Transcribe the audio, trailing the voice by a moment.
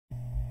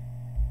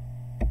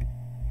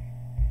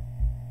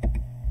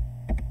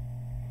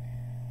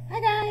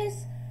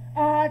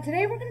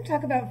Today we're going to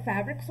talk about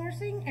fabric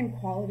sourcing and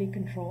quality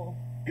control.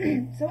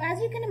 So as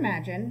you can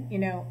imagine,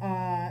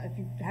 if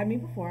you've had me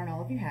before, and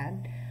all of you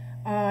had,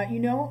 you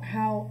know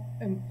how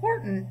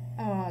important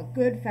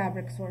good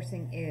fabric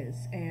sourcing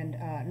is, and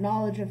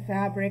knowledge of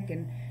fabric,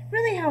 and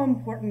really how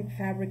important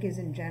fabric is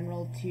in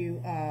general to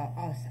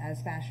us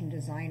as fashion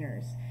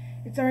designers.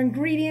 It's our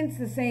ingredients,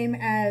 the same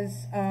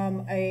as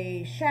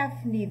a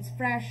chef needs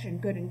fresh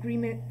and good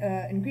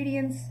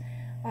ingredients.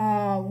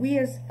 We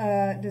as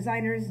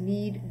designers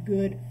need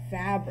good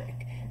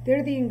fabric.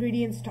 They're the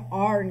ingredients to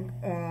our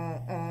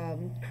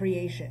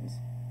creations.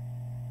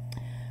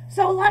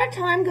 So a lot of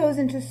time goes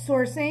into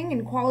sourcing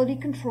and quality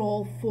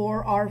control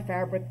for our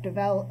fabric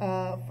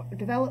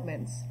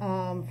developments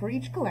for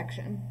each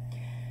collection.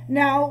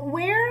 Now,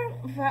 where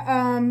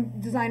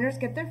designers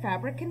get their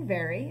fabric can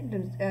vary,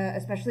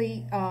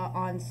 especially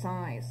on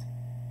size.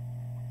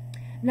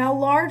 Now,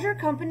 larger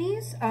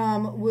companies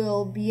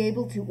will be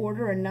able to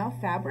order enough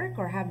fabric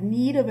or have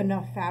need of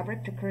enough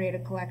fabric to create a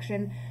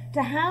collection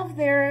to have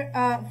their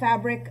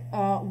fabric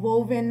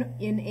woven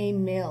in a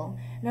mill.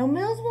 Now,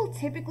 mills will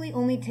typically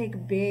only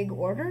take big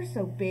orders,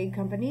 so big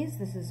companies,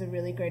 this is a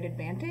really great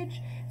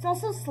advantage. It's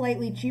also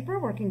slightly cheaper.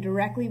 Working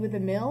directly with a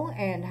mill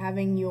and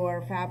having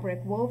your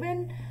fabric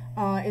woven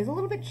is a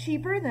little bit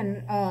cheaper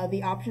than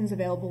the options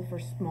available for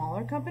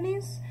smaller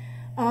companies.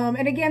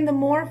 And again, the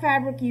more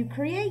fabric you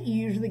create, you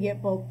usually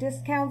get bulk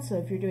discounts. So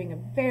if you're doing a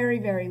very,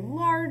 very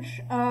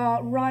large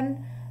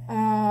run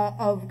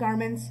of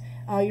garments,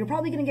 you're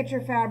probably going to get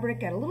your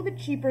fabric at a little bit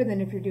cheaper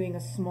than if you're doing a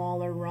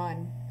smaller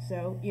run.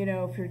 So,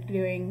 if you're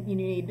doing, you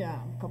need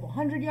a couple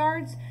hundred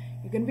yards,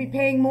 you're going to be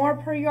paying more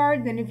per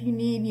yard than if you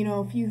need,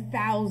 a few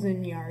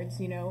thousand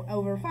yards.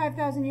 Over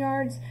 5,000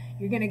 yards,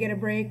 you're going to get a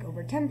break.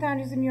 Over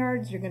 10,000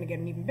 yards, you're going to get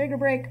an even bigger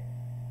break,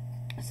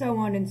 so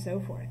on and so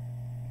forth.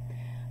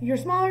 Your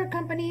smaller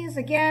companies,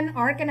 again,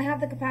 aren't going to have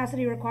the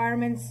capacity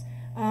requirements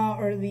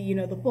or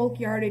the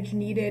bulk yardage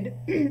needed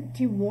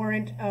to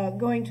warrant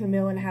going to a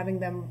mill and having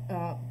them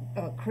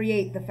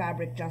create the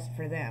fabric just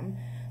for them.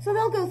 So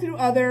they'll go through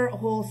other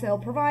wholesale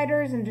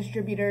providers and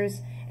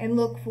distributors and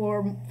look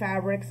for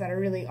fabrics that are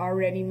really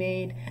already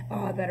made,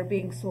 that are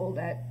being sold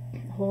at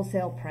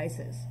wholesale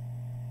prices.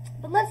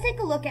 But let's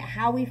take a look at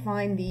how we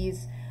find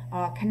these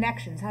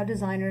connections, how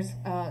designers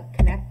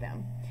connect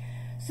them.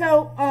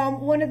 So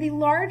one of the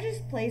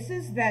largest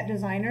places that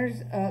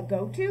designers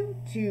go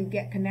to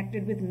get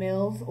connected with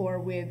mills or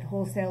with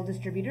wholesale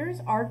distributors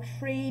are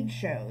trade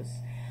shows.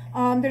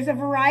 There's a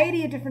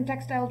variety of different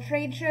textile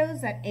trade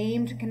shows that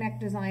aim to connect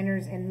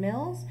designers and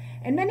mills,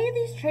 and many of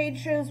these trade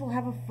shows will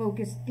have a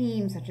focused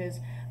theme, such as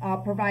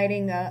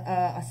providing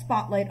a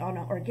spotlight on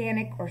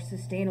organic or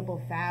sustainable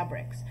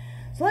fabrics.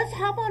 So let's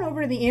hop on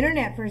over to the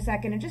internet for a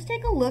second and just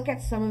take a look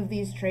at some of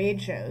these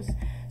trade shows.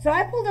 So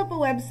I pulled up a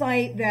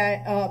website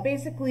that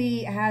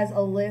basically has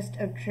a list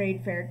of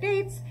trade fair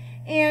dates,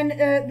 and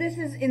this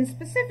is in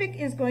specific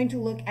is going to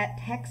look at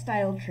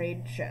textile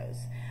trade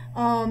shows.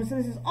 So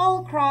this is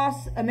all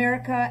across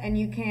America, and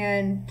you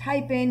can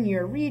type in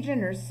your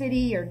region or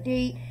city or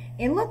date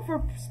and look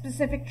for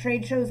specific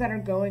trade shows that are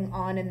going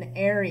on in the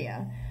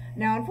area.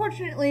 Now,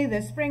 unfortunately,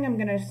 this spring I'm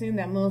going to assume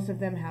that most of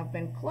them have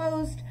been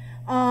closed.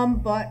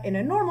 But in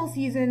a normal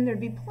season, there'd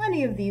be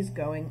plenty of these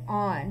going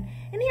on.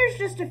 And here's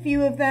just a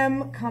few of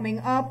them coming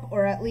up,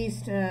 or at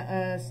least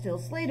still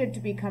slated to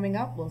be coming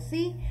up. We'll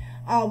see.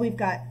 We've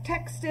got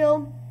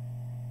textile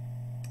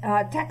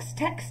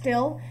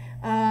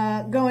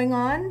going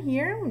on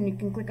here, and you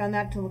can click on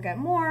that to look at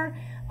more.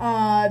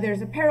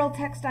 There's apparel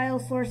textile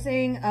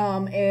sourcing.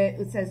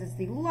 It says it's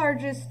the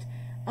largest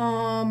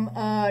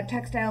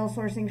textile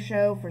sourcing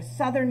show for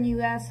southern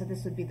U.S., so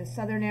this would be the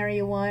southern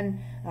area one.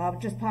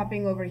 Just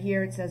popping over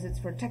here, it says it's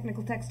for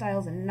technical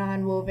textiles and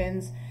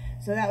non-wovens,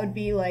 so that would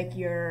be like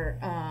your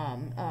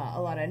a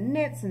lot of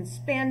knits and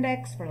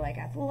spandex for like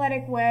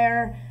athletic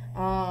wear,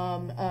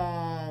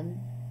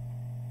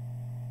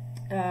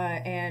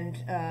 and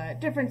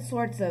different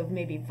sorts of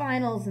maybe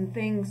vinyls and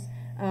things,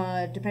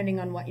 depending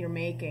on what you're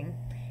making.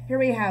 Here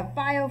we have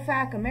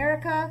BioFac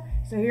America.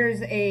 So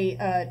here's a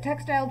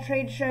textile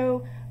trade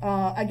show,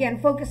 again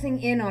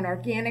focusing in on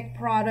organic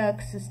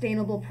products,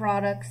 sustainable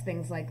products,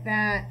 things like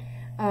that.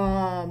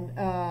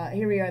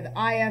 Here we are, the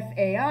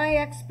IFAI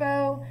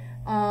Expo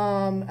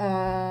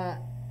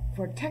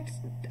for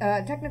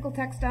technical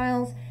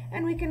textiles,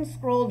 and we can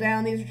scroll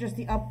down. These are just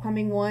the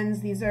upcoming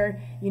ones. These are,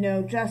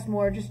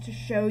 just to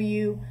show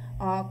you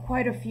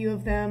quite a few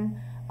of them.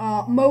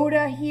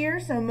 Moda here,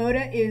 so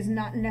Moda is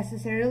not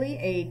necessarily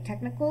a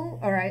technical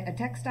or a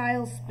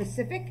textile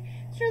specific.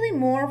 It's really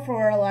more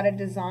for a lot of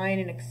design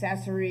and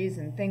accessories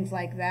and things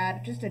like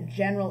that, just a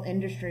general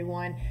industry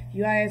one. If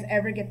you guys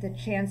ever get the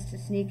chance to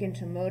sneak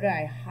into Moda,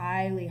 I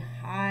highly,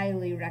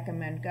 highly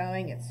recommend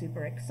going. It's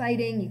super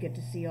exciting. You get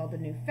to see all the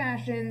new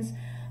fashions.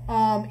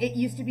 It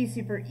used to be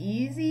super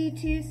easy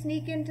to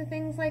sneak into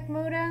things like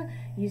Moda.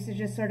 You used to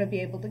just sort of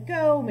be able to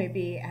go,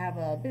 maybe have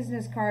a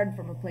business card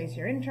from a place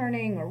you're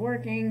interning or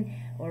working,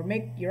 or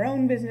make your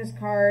own business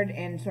card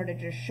and sort of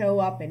just show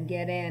up and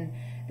get in.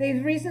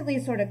 They've recently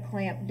sort of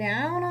clamped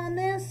down on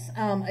this.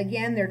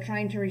 Again, they're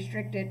trying to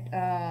restrict it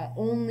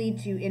only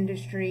to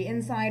industry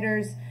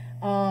insiders,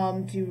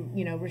 to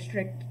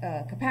restrict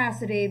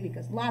capacity,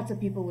 because lots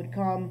of people would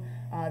come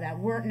that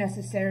weren't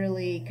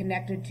necessarily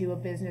connected to a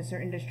business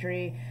or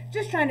industry,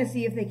 just trying to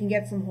see if they can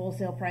get some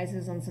wholesale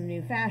prices on some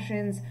new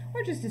fashions,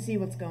 or just to see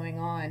what's going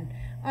on.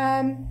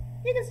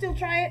 You can still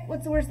try it.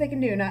 What's the worst they can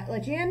do? Not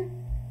let you in?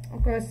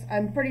 Of course,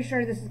 I'm pretty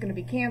sure this is going to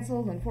be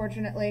canceled,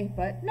 unfortunately,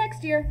 but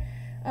next year,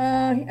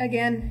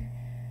 again,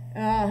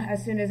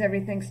 as soon as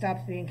everything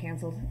stops being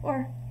canceled.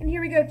 And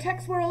here we go,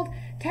 Tex World.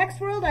 Tex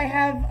World, I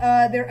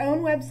have their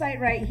own website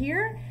right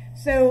here.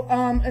 So,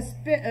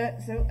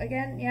 so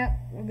again, yeah,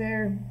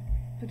 they're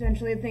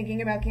potentially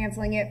thinking about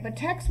canceling it. But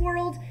Tex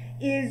World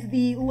is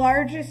the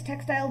largest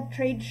textile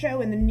trade show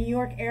in the New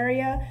York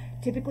area,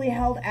 typically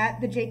held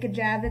at the Jacob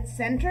Javits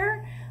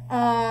Center.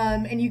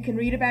 And you can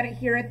read about it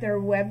here at their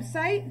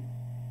website.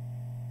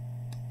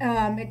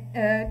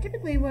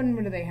 Typically, when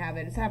do they have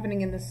it? It's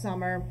happening in the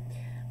summer.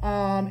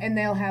 And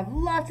they'll have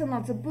lots and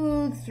lots of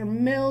booths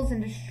from mills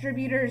and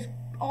distributors,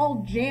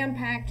 all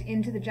jam-packed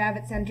into the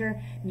Javits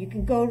Center. And you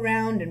can go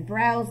around and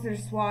browse their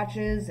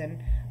swatches and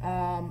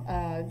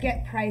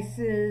get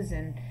prices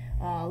and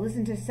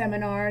listen to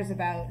seminars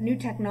about new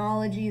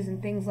technologies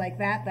and things like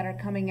that that are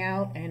coming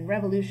out and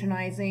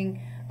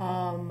revolutionizing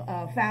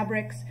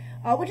fabrics,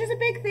 which is a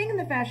big thing in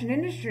the fashion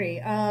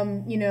industry.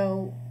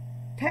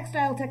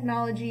 Textile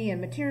technology and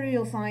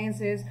material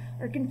sciences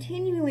are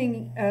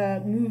continually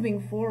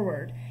moving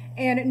forward.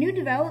 And new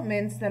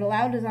developments that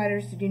allow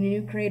designers to do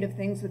new creative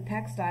things with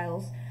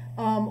textiles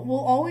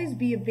will always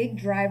be a big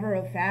driver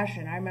of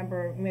fashion. I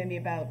remember maybe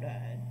about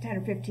 10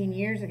 or 15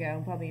 years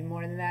ago, probably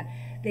more than that,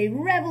 they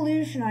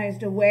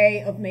revolutionized a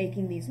way of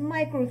making these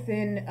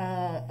micro-thin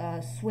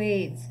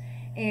suedes.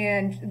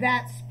 And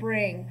that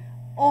spring,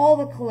 all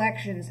the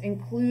collections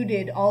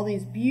included all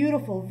these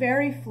beautiful,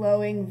 very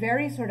flowing,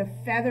 very sort of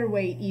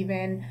featherweight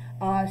even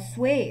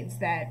suedes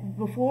that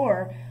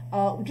before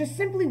just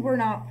simply were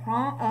not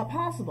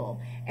possible.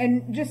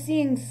 And just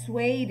seeing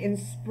suede in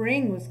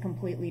spring was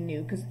completely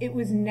new, because it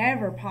was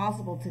never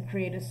possible to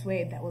create a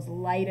suede that was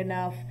light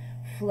enough,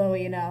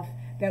 flowy enough,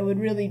 that would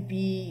really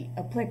be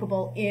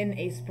applicable in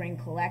a spring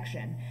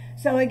collection.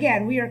 So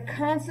again, we are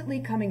constantly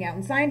coming out,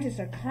 and scientists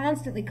are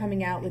constantly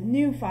coming out with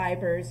new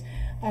fibers,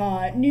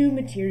 new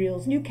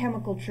materials, new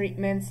chemical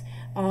treatments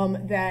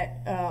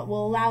that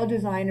will allow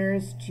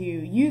designers to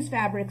use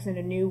fabrics in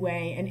a new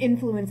way and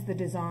influence the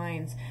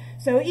designs.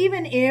 So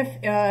even if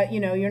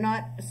you're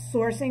not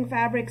sourcing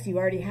fabrics, you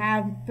already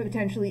have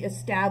potentially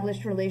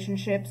established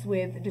relationships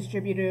with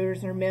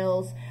distributors or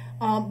mills,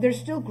 there's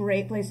still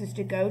great places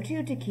to go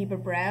to keep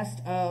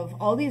abreast of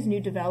all these new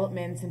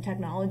developments and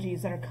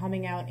technologies that are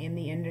coming out in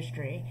the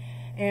industry.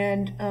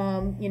 And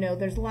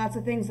there's lots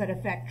of things that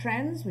affect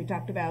trends. We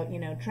talked about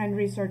trend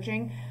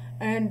researching,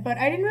 but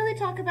I didn't really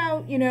talk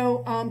about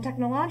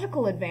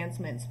technological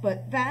advancements,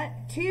 but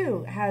that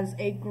too has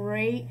a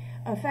great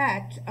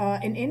effect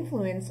and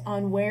influence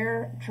on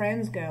where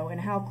trends go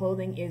and how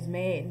clothing is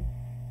made.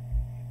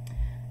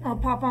 I'll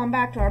pop on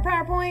back to our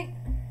PowerPoint.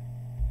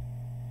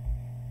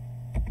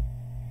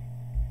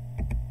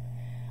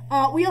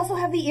 We also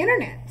have the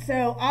internet.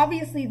 So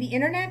obviously the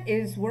internet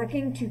is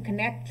working to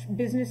connect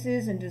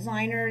businesses and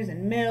designers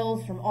and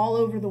mills from all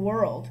over the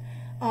world.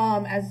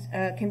 As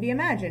can be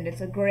imagined,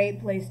 it's a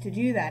great place to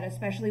do that,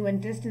 especially when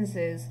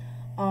distances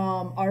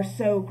are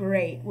so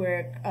great,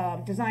 where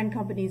design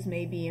companies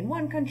may be in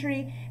one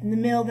country and the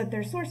mill that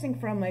they're sourcing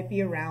from might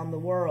be around the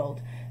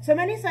world. So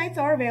many sites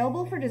are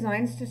available for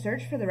designs to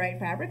search for the right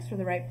fabrics for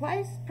the right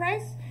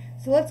price.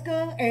 So let's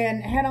go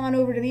and head on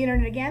over to the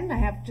internet again. I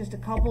have just a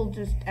couple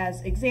just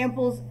as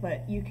examples,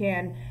 but you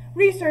can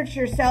research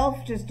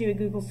yourself. Just do a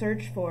Google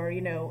search for,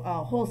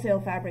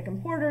 wholesale fabric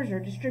importers or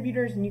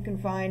distributors, and you can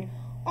find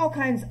all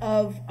kinds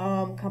of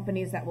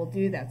companies that will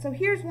do that. So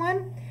here's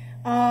one,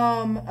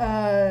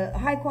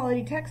 high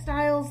quality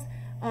textiles.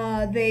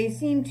 They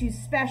seem to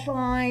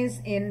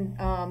specialize in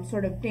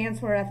sort of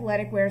dancewear,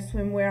 athletic wear,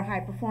 swimwear, high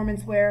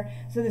performance wear.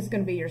 So this is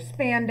going to be your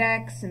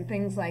spandex and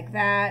things like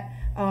that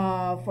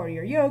for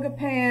your yoga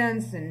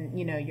pants and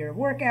your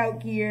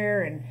workout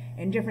gear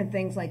and different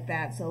things like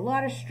that. So a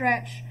lot of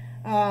stretch,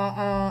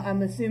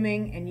 I'm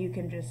assuming, and you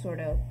can just sort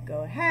of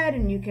go ahead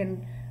and you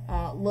can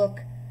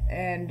look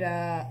and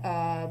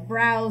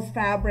browse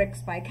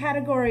fabrics by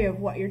category of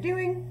what you're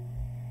doing.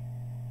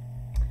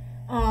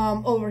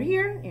 Over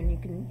here, and you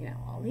can,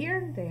 all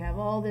here, they have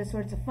all this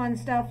sorts of fun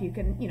stuff. You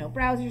can,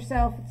 browse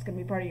yourself. It's going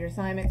to be part of your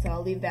assignment, so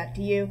I'll leave that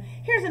to you.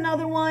 Here's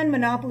another one,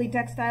 Monopoly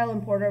Textile,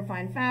 importer of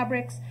fine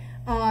fabrics.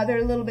 They're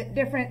a little bit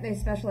different. They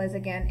specialize,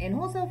 again, in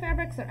wholesale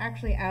fabrics. They're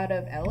actually out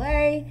of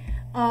LA.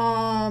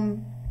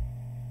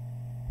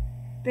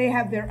 They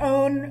have their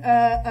own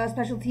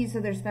specialties, so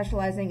they're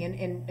specializing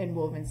in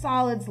woven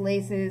solids,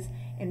 laces,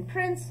 and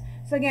prints.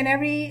 So again,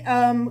 every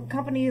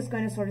company is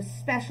going to sort of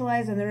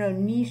specialize in their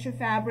own niche of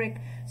fabric.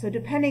 So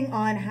depending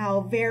on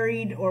how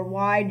varied or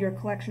wide your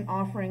collection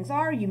offerings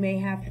are, you may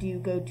have to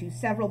go to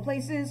several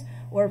places,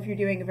 or if you're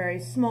doing a very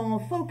small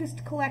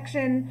focused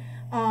collection,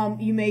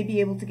 you may be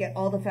able to get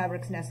all the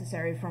fabrics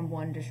necessary from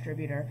one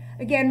distributor.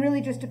 Again,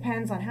 really just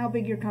depends on how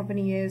big your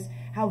company is,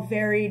 how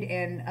varied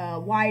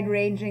and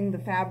wide-ranging the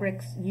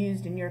fabrics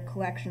used in your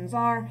collections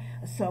are,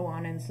 so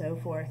on and so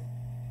forth.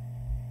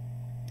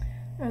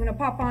 I'm going to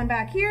pop on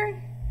back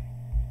here.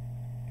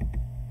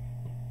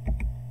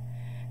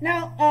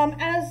 Now,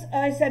 as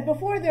I said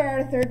before, there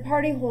are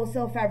third-party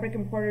wholesale fabric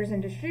importers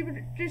and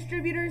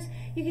distributors.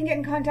 You can get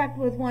in contact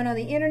with one on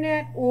the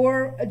internet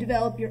or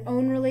develop your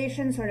own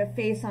relation, sort of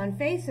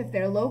face-on-face if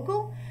they're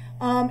local.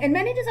 And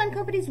many design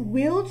companies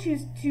will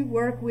choose to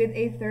work with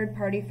a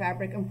third-party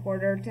fabric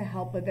importer to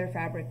help with their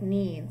fabric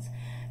needs.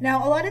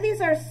 Now, a lot of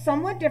these are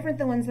somewhat different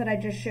than the ones that I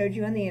just showed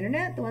you on the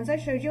internet. The ones I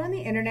showed you on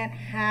the internet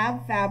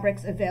have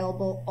fabrics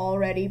available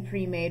already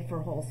pre-made for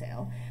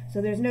wholesale.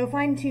 So there's no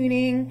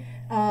fine-tuning,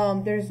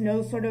 there's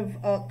no sort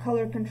of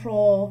color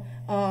control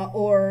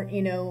or,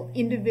 you know,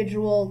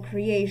 individual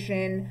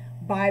creation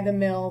by the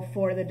mill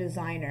for the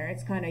designer.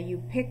 It's kind of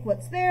you pick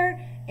what's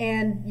there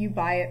and you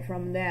buy it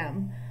from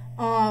them.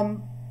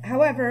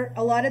 However,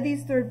 a lot of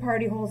these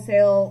third-party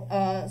wholesale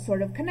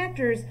sort of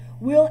connectors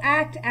will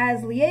act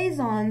as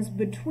liaisons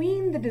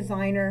between the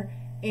designer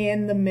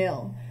and the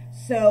mill.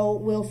 So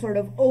we'll sort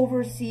of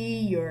oversee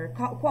your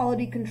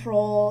quality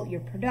control, your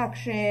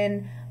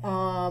production,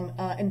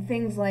 and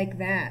things like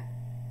that.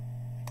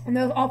 And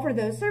they'll offer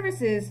those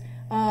services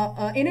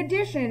in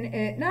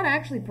addition, not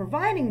actually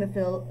providing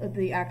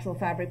the actual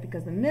fabric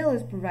because the mill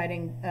is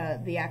providing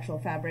the actual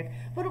fabric,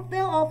 but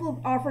they'll also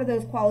offer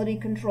those quality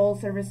control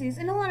services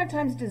and a lot of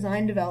times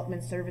design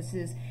development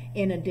services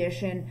in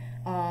addition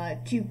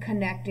to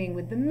connecting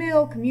with the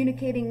mill,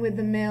 communicating with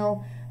the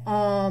mill,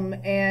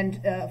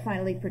 and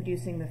finally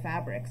producing the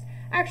fabrics.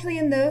 Actually,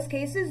 in those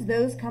cases,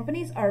 those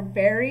companies are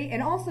very,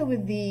 and also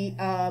with the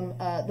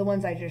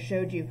ones I just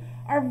showed you,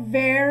 are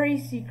very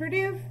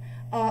secretive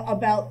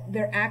about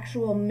their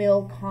actual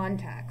mill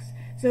contacts.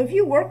 So if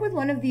you work with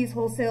one of these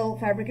wholesale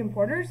fabric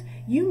importers,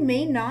 you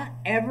may not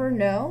ever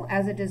know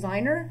as a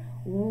designer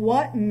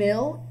what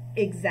mill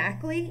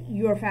exactly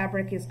your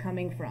fabric is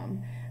coming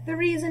from. The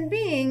reason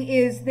being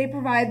is they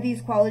provide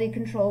these quality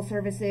control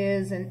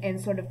services and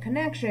sort of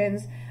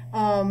connections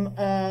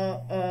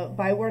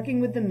by working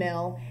with the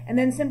mill and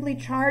then simply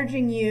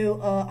charging you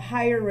a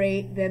higher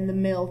rate than the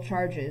mill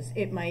charges.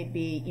 It might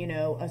be, you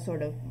know, a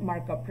sort of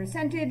markup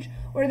percentage,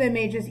 or they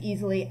may just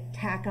easily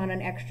tack on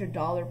an extra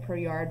 $1 per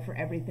yard for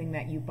everything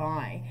that you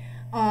buy.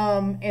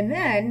 And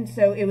then,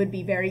 so it would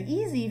be very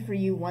easy for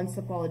you once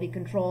the quality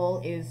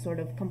control is sort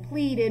of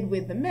completed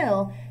with the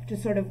mill to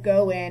sort of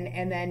go in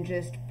and then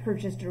just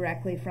purchase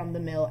directly from the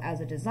mill as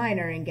a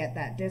designer and get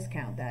that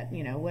discount, that,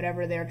 you know,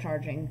 whatever they're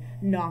charging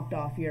knocked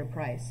off your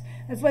price.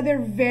 That's why they're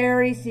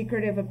very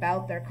secretive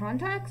about their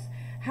contacts.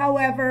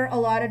 However, a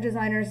lot of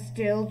designers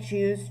still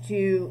choose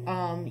to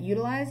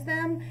utilize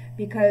them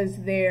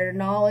because their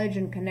knowledge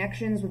and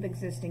connections with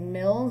existing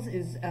mills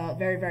is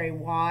very, very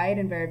wide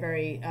and very,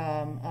 very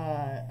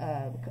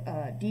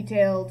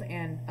detailed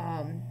and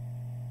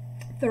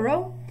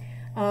thorough.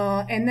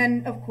 And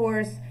then, of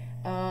course,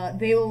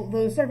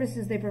 those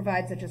services they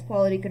provide, such as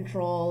quality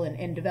control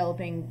and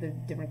developing the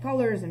different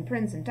colors and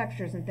prints and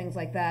textures and things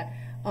like that,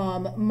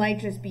 might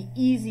just be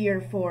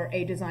easier for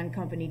a design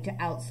company to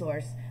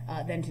outsource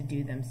than to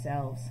do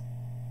themselves.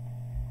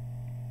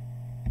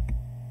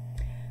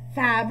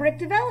 Fabric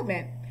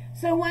development.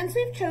 So once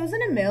we've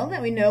chosen a mill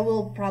that we know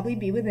will probably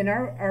be within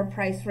our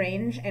price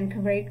range and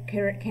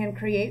can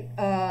create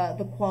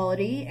the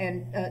quality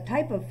and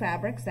type of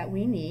fabrics that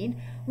we need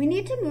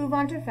to move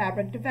on to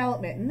fabric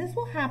development. And this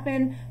will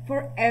happen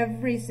for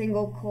every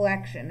single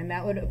collection. And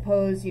that would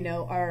oppose, you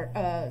know,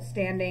 our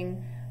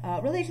standing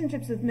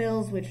relationships with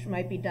mills, which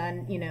might be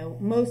done, you know,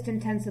 most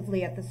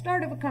intensively at the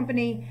start of a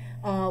company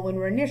when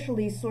we're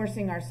initially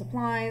sourcing our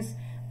supplies.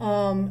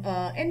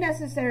 And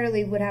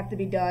necessarily would have to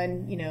be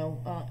done, you know,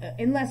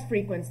 in less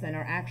frequency than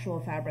our actual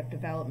fabric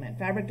development.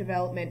 Fabric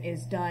development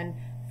is done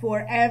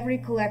for every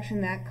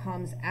collection that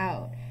comes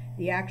out.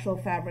 The actual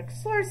fabric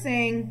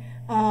sourcing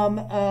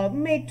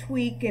may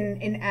tweak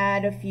and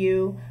add a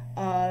few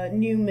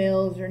new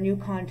mills or new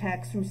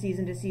contacts from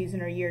season to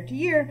season or year to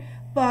year,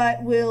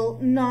 but will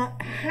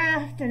not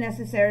have to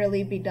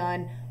necessarily be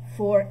done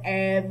for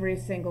every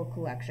single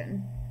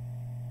collection.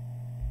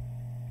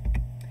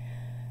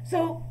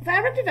 So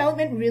fabric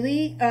development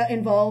really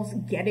involves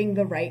getting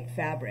the right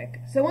fabric.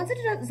 So once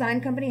a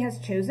design company has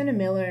chosen a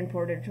mill or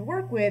importer to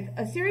work with,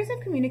 a series of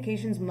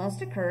communications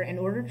must occur in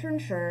order to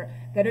ensure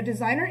that a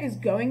designer is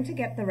going to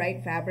get the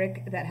right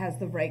fabric that has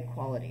the right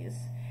qualities.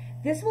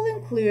 This will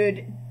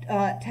include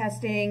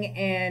testing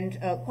and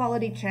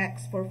quality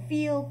checks for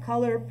feel,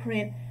 color,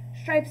 print,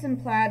 stripes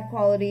and plaid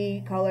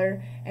quality,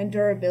 color, and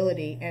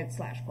durability and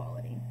 /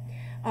 quality.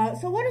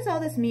 So what does all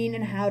this mean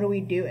and how do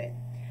we do it?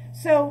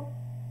 So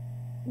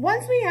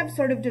once we have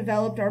sort of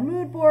developed our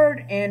mood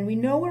board and we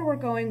know where we're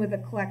going with the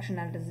collection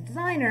as a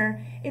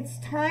designer, it's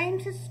time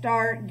to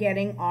start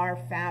getting our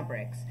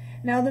fabrics.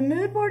 Now, the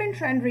mood board and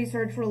trend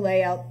research will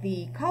lay out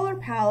the color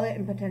palette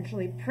and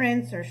potentially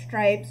prints or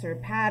stripes or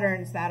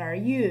patterns that are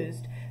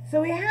used.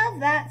 So we have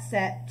that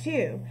set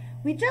too.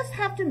 We just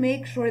have to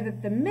make sure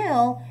that the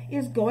mill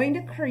is going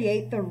to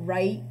create the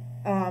right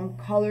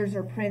colors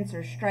or prints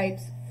or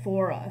stripes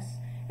for us,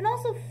 and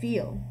also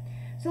feel.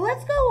 So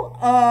let's go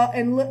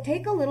and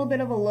take a little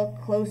bit of a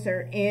look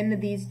closer in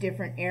these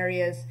different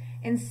areas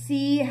and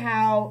see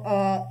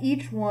how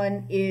each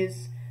one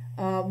is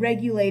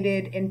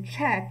regulated and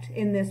checked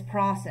in this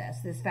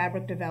process, this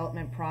fabric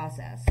development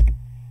process.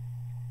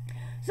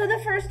 So the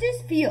first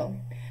is feel.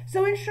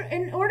 So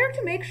in order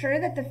to make sure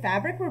that the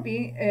fabric we're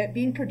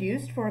being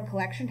produced for a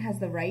collection has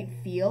the right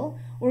feel,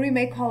 or we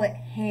may call it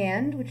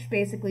hand, which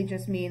basically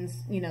just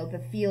means, you know, the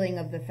feeling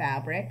of the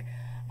fabric.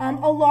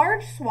 A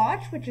large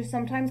swatch, which is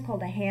sometimes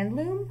called a hand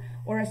loom,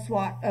 or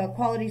a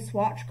quality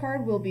swatch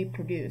card, will be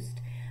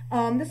produced.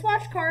 The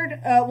swatch card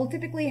will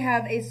typically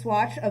have a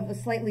swatch of a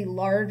slightly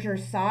larger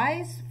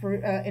size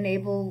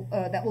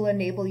that will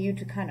enable you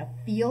to kind of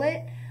feel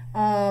it,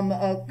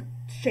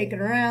 shake it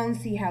around,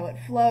 see how it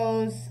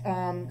flows,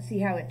 see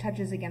how it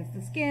touches against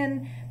the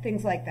skin,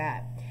 things like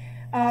that.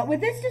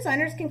 With this,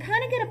 designers can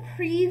kind of get a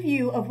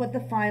preview of what the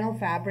final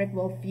fabric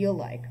will feel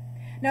like.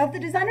 Now, if the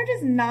designer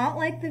does not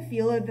like the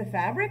feel of the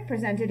fabric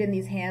presented in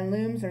these hand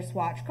looms or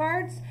swatch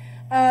cards,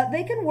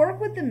 they can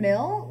work with the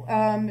mill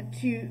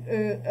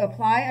to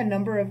apply a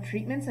number of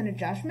treatments and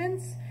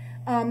adjustments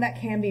that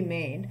can be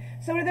made.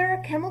 So there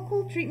are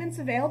chemical treatments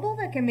available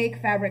that can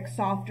make fabric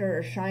softer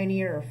or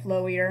shinier or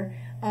flowier.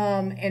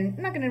 And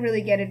I'm not going to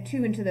really get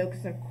too into those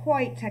because they're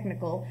quite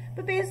technical,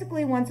 but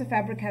basically once a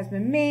fabric has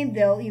been made,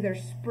 they'll either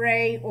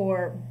spray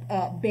or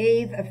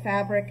bathe a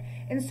fabric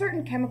in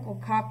certain chemical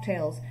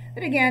cocktails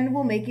that again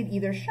will make it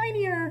either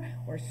shinier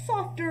or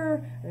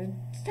softer, or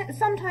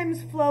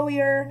sometimes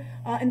flowier,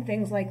 and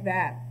things like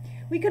that.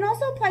 We can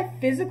also apply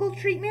physical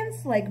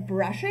treatments like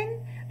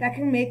brushing that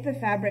can make the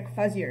fabric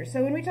fuzzier.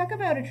 So when we talk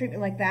about a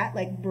treatment like that,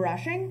 like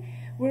brushing,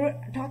 we're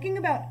talking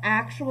about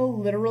actual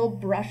literal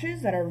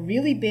brushes that are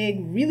really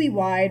big, really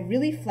wide,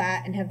 really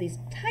flat, and have these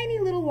tiny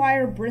little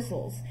wire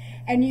bristles.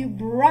 And you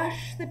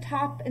brush the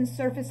top and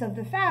surface of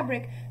the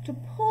fabric to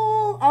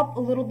pull up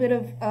a little bit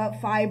of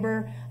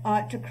fiber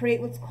to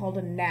create what's called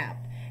a nap.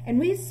 And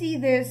we see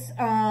this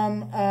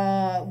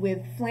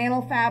with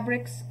flannel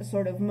fabrics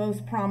sort of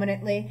most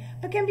prominently,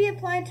 but can be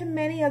applied to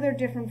many other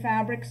different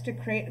fabrics to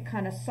create a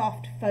kind of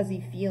soft,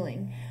 fuzzy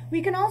feeling.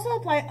 We can also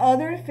apply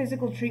other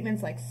physical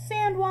treatments like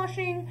sand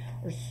washing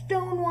or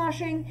stone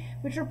washing,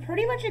 which are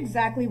pretty much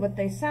exactly what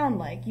they sound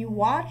like. You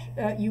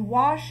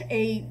wash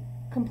a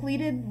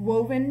completed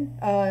woven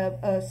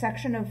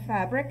section of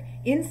fabric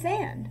in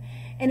sand,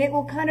 and it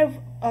will kind of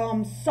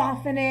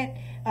soften it,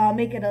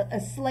 make it a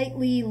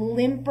slightly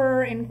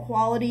limper in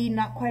quality,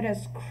 not quite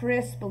as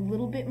crisp, a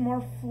little bit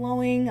more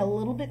flowing, a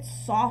little bit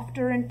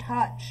softer in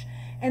touch,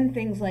 and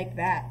things like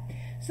that.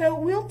 So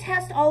we'll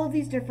test all of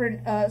these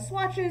different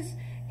swatches,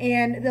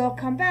 and they'll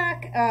come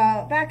back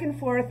and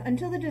forth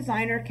until the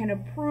designer can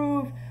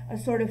approve a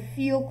sort of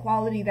feel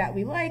quality that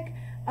we like,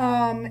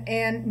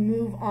 and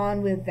move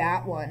on with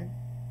that one.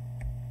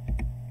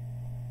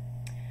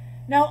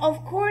 Now,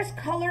 of course,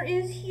 color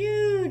is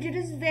huge. It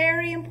is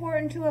very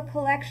important to a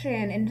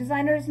collection, and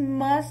designers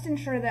must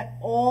ensure that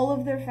all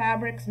of their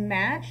fabrics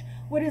match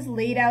what is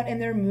laid out in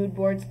their mood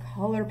board's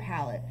color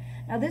palette.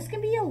 Now, this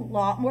can be a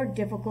lot more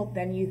difficult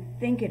than you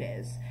think it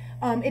is.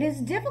 It is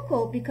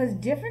difficult because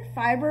different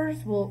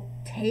fibers will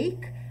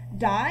take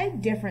dye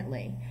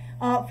differently.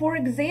 For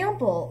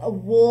example, a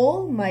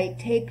wool might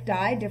take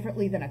dye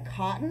differently than a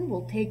cotton,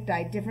 will take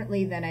dye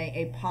differently than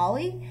a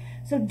poly.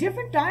 So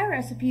different dye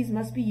recipes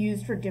must be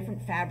used for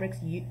different fabrics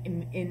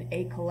in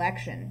a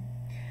collection.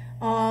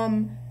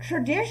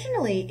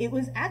 Traditionally, it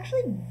was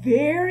actually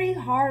very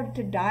hard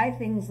to dye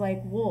things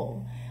like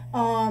wool.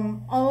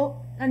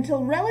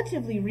 Until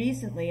relatively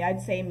recently,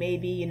 I'd say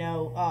maybe,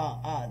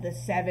 the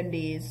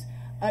 70s,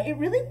 it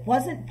really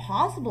wasn't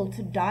possible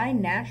to dye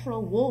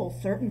natural wool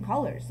certain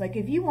colors. Like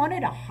if you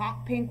wanted a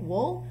hot pink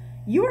wool,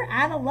 you were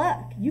out of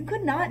luck. You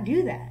could not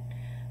do that.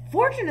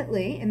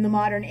 Fortunately, in the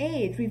modern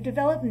age, we've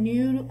developed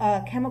new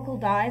chemical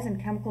dyes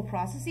and chemical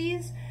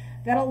processes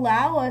that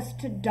allow us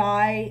to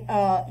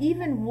dye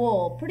even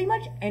wool pretty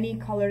much any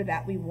color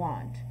that we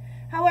want.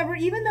 However,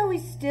 even though we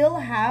still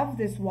have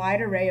this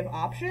wide array of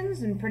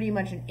options and pretty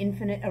much an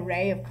infinite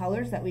array of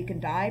colors that we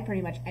can dye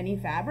pretty much any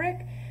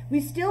fabric,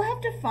 we still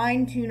have to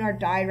fine-tune our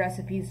dye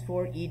recipes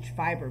for each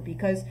fiber,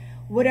 because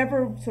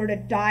whatever sort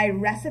of dye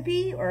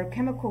recipe or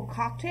chemical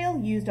cocktail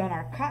used on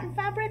our cotton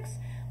fabrics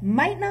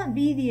might not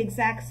be the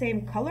exact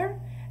same color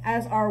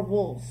as our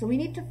wools. So we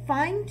need to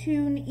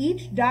fine-tune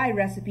each dye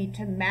recipe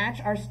to match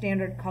our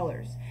standard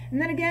colors.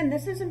 And then again,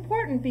 this is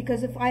important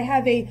because if I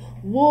have a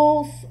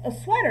wool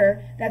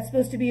sweater that's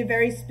supposed to be a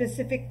very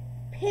specific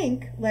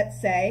pink,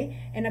 let's say,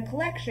 in a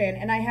collection,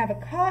 and I have a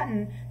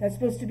cotton that's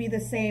supposed to be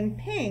the same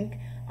pink,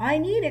 I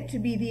need it to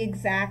be the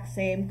exact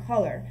same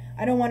color.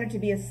 I don't want it to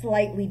be a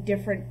slightly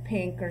different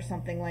pink or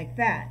something like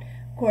that.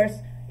 Of course,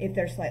 if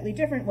they're slightly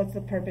different, what's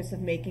the purpose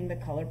of making the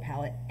color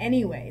palette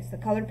anyways? The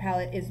color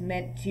palette is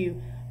meant to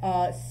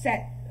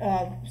set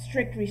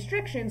strict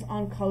restrictions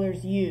on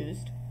colors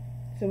used.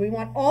 So we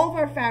want all of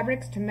our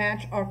fabrics to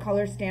match our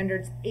color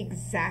standards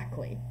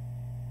exactly.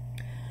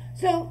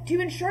 So to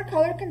ensure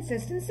color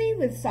consistency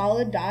with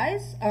solid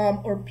dyes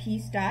or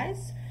piece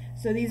dyes,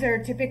 so these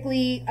are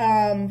typically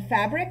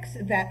fabrics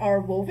that are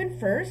woven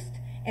first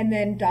and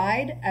then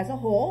dyed as a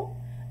whole.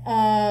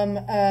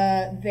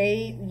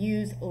 They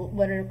use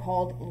what are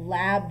called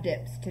lab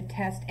dips to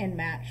test and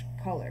match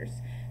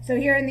colors. So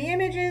here in the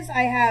images,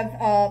 I have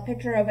a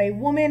picture of a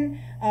woman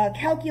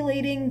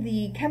calculating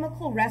the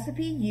chemical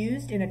recipe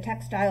used in a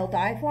textile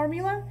dye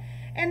formula,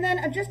 and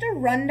then just a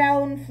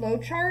rundown flow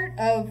chart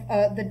of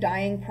the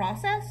dyeing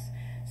process.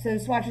 So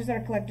swatches are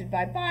collected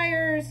by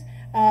buyers,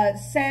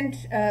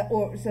 sent,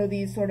 so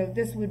these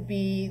this would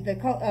be the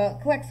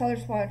collect color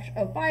swatch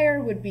of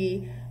buyer would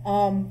be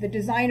the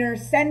designer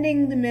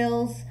sending the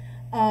mills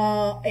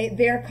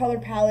their color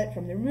palette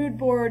from their mood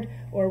board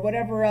or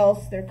whatever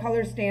else, their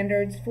color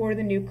standards for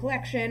the new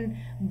collection.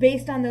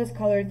 Based on those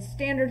colored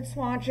standard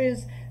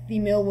swatches, the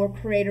mill will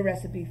create a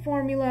recipe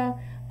formula.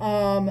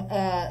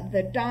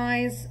 The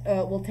dyes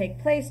will take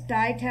place,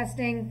 dye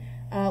testing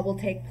will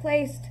take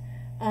place.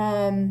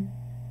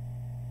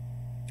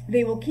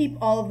 They will keep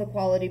all of the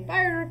quality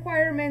buyer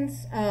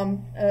requirements.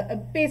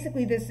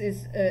 Basically, this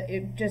is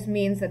it just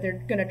means that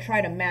they're going to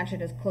try to match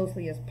it as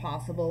closely as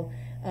possible.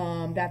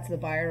 That's the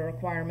buyer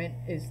requirement,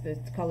 is the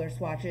color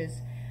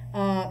swatches.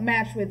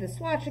 Match with the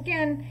swatch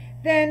again.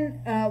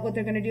 Then what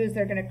they're going to do is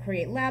they're going to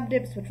create lab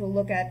dips, which we'll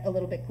look at a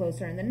little bit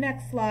closer in the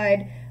next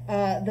slide.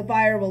 The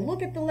buyer will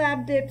look at the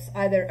lab dips,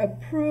 either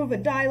approve a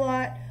dye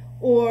lot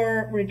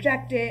or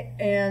reject it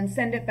and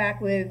send it back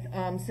with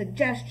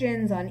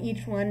suggestions on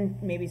each one.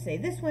 Maybe say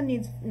this one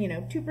needs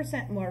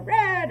 2% more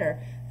red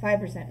or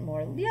 5%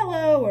 more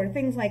yellow or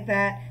things like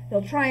that.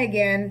 They'll try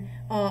again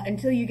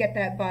until you get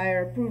that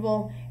buyer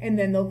approval, and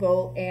then they'll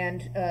go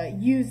and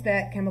use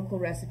that chemical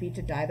recipe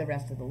to dye the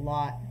rest of the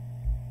lot.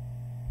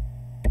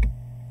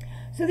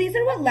 So these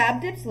are what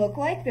lab dips look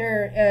like.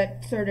 They're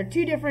sort of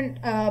two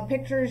different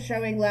pictures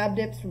showing lab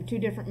dips from two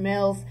different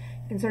mills.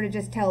 You can sort of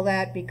just tell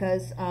that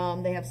because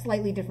they have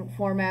slightly different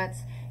formats.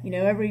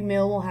 Every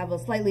mill will have a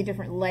slightly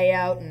different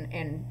layout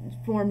and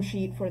form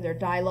sheet for their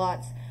dye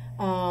lots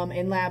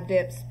and lab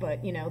dips,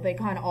 but they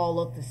kind of all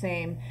look the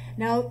same.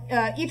 Now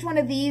each one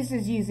of these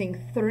is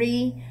using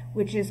 3,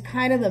 which is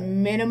kind of the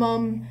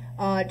minimum.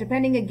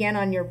 Depending again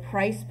on your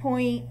price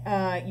point,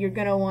 you're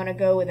going to want to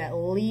go with at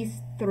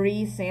least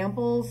 3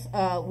 samples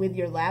with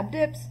your lab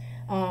dips.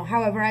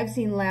 However, I've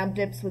seen lab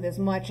dips with as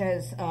much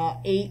as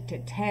 8 to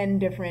 10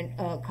 different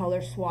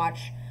color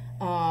swatch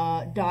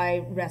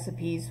dye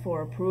recipes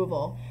for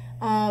approval.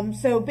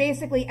 So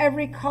basically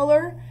every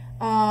color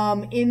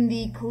in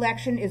the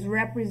collection is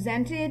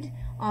represented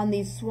on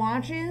these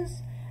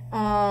swatches.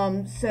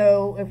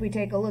 So if we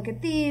take a look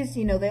at these,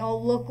 they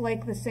all look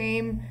like the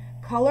same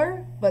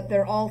color, but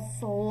they're all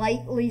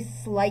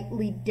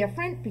slightly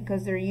different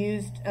because they're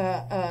used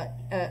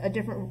a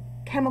different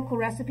chemical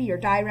recipe or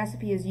dye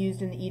recipe is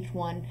used in each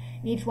one.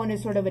 And each one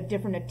is sort of a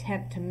different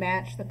attempt to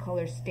match the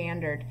color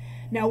standard.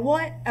 Now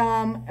what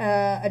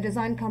a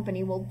design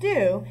company will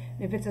do,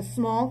 if it's a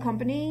small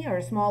company or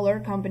a smaller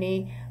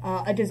company,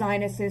 a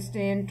design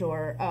assistant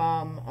or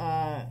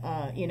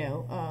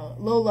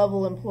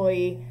low-level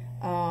employee,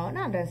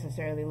 not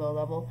necessarily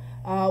low-level,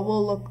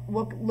 will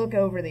look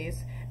over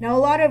these. Now a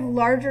lot of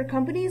larger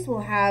companies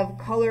will have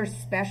color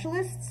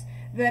specialists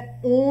that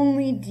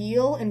only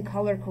deal in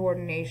color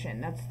coordination.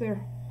 That's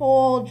their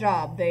whole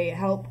job. They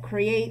help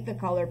create the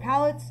color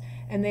palettes,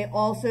 and they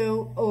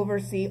also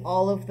oversee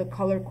all of the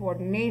color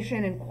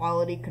coordination and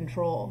quality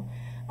control.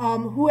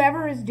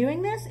 Whoever is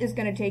doing this is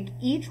going to take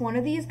each one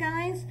of these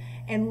guys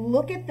and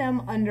look at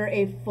them under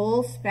a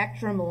full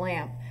spectrum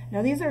lamp.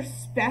 Now these are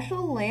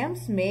special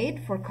lamps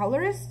made for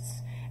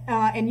colorists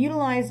and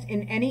utilized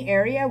in any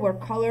area where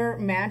color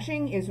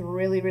matching is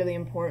really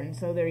important.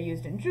 So they're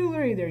used in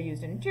jewelry, they're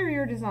used in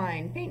interior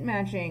design, paint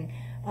matching,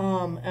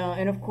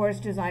 and of course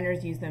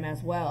designers use them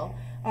as well.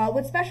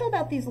 What's special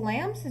about these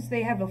lamps is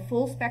they have a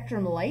full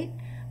spectrum light,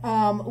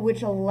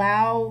 which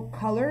allow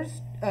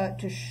colors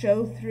to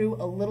show through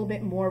a little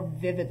bit more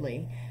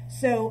vividly.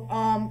 So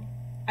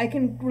I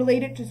can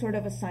relate it to sort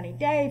of a sunny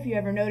day. If you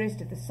ever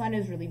noticed, if the sun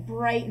is really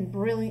bright and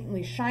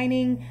brilliantly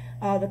shining,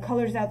 the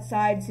colors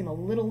outside seem a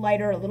little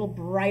lighter, a little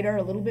brighter,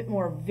 a little bit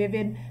more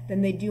vivid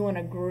than they do on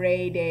a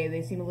gray day.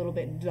 They seem a little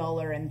bit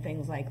duller and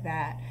things like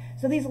that.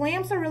 So these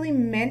lamps are really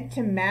meant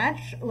to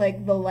match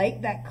like the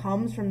light that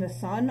comes from the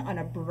sun on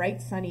a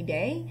bright sunny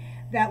day,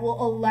 that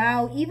will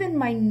allow even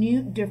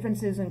minute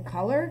differences in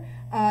color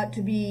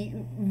to be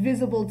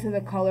visible to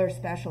the color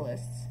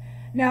specialists.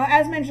 Now,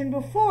 as mentioned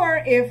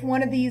before, if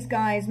one of these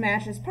guys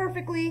matches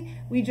perfectly,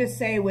 we just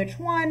say which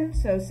one.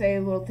 So say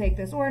we'll take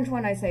this orange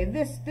one, I say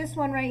this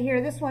one right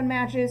here, this one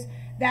matches,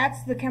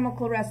 that's the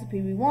chemical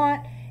recipe we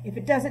want. If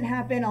it doesn't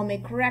happen, I'll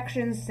make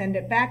corrections, send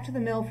it back to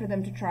the mill for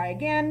them to try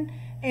again,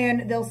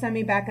 and they'll send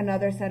me back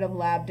another set of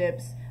lab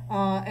dips.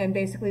 And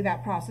basically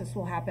that process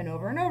will happen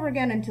over and over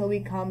again until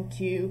we come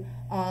to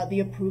the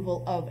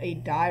approval of a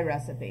dye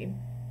recipe.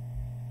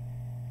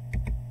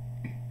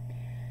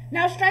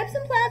 Now stripes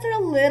and plaids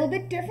are a little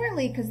bit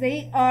differently because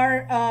they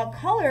are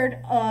colored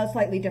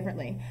slightly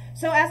differently.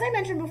 So as I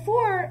mentioned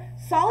before,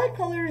 solid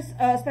colors,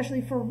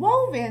 especially for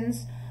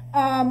wovens,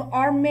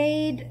 are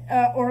made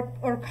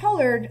or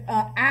colored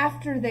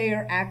after they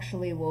are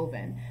actually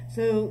woven.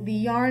 So the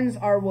yarns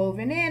are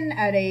woven in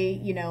at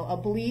a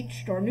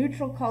bleached or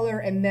neutral color,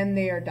 and then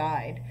they are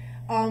dyed.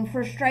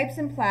 For stripes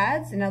and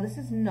plaids, and now this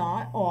is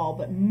not all,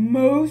 but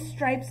most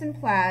stripes and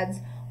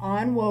plaids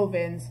on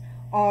wovens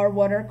are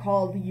what are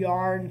called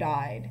yarn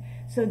dyed.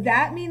 So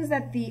that means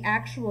that the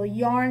actual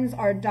yarns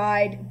are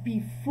dyed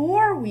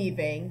before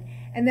weaving,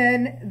 and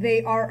then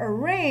they are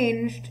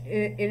arranged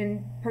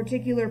in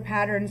particular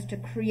patterns to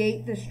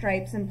create the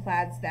stripes and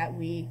plaids that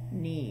we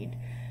need.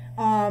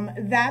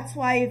 That's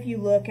why if you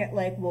look at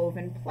like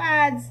woven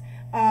plaids,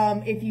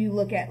 if you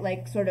look at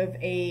like sort of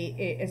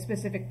a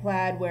specific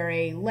plaid where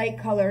a light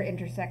color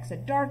intersects a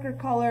darker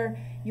color,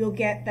 you'll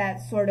get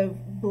that sort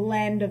of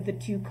blend of the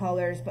two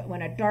colors, but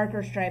when a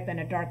darker stripe and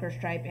a darker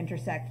stripe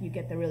intersect, you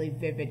get the really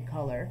vivid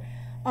color.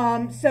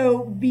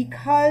 So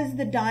because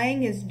the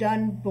dyeing is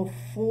done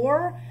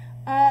before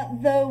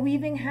the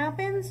weaving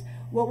happens,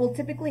 what will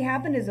typically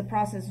happen is a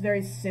process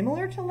very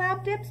similar to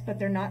lab dips, but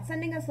they're not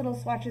sending us little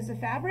swatches of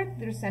fabric,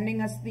 they're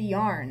sending us the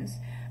yarns.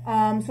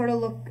 Sort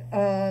of look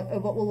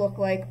what will look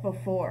like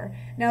before.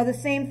 Now the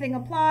same thing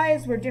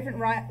applies where different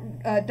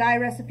dye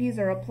recipes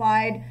are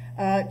applied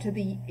to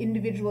the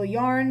individual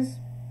yarns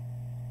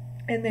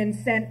and then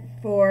sent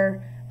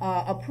for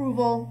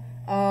approval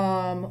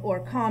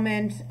or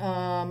comment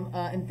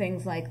and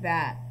things like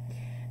that.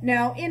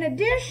 Now, in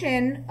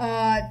addition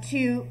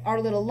to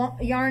our little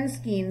yarn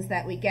skeins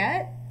that we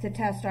get to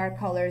test our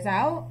colors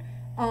out,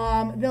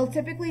 they'll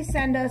typically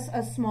send us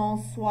a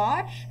small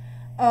swatch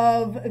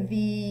of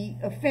the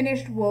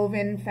finished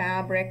woven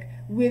fabric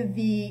with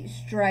the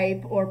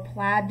stripe or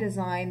plaid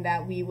design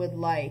that we would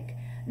like.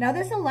 Now,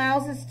 this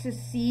allows us to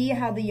see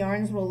how the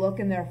yarns will look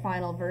in their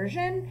final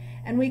version,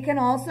 and we can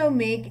also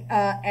make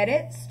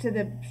edits to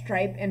the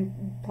stripe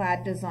and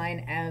plaid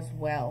design as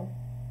well.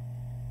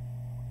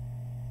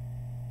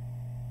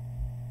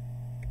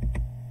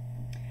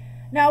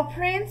 Now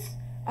prints,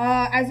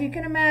 as you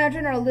can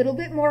imagine, are a little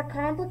bit more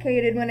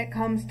complicated when it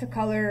comes to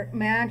color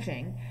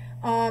matching.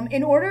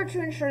 In order to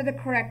ensure the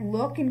correct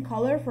look and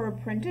color for a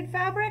printed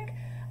fabric,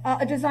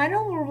 a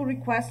designer will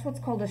request what's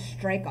called a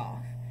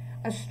strike-off.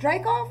 A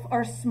strike-off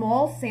are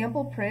small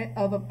samples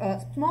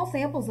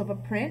of a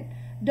print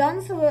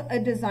done so a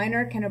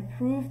designer can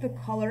approve the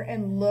color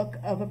and look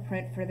of a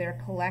print for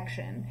their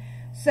collection.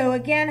 So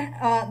again,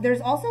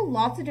 there's also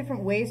lots of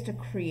different ways to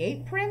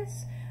create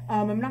prints.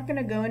 I'm not going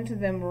to go into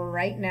them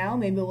right now.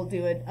 Maybe we'll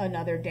do it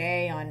another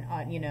day on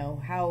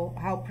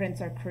how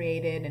prints are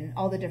created and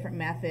all the different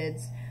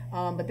methods.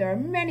 But there are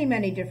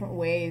many different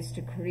ways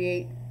to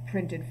create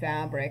printed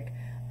fabric,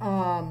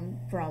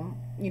 from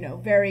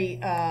very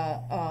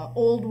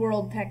old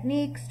world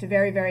techniques to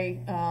very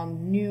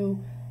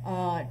new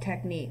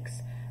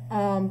techniques.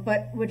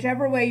 But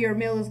whichever way your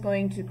mill is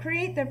going to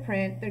create their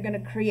print, they're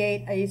going to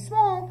create a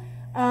small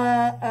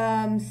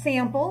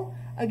sample.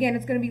 Again,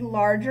 it's going to be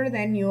larger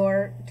than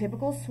your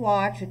typical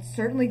swatch. It's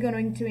certainly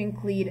going to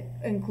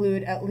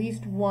include at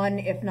least one,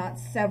 if not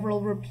several,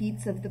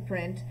 repeats of the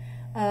print,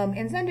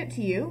 and send it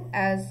to you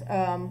as,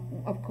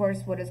 of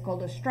course, what is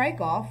called a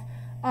strike-off,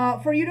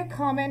 for you to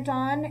comment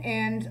on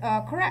and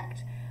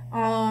correct.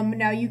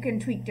 Now, you can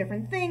tweak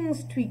different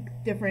things, tweak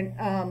different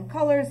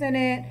colors in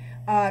it,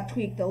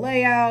 tweak the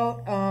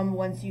layout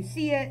once you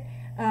see it.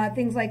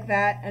 Things like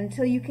that,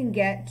 until you can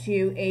get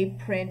to a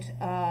print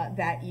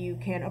that you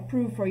can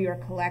approve for your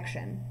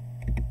collection.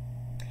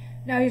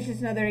 Now here's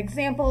just another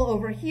example.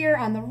 Over here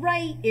on the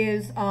right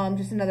is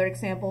just another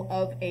example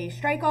of a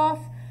strike-off.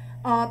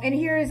 And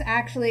here is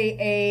actually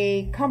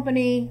a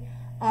company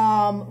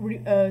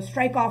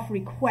strike-off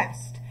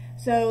request.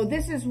 So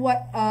this is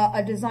what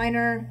a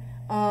designer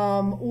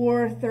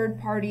or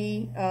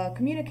third-party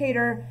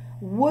communicator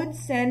would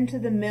send to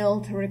the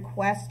mill to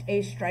request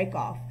a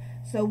strike-off.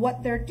 So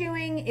what they're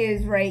doing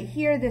is right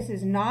here, this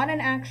is not an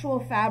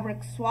actual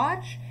fabric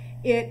swatch.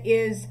 It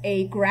is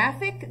a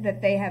graphic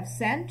that they have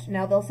sent.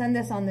 Now they'll send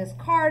this on this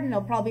card, and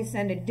they'll probably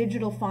send a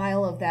digital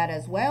file of that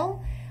as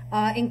well.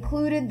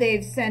 Included,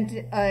 they've sent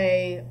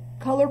a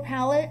color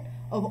palette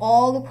of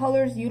all the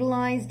colors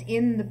utilized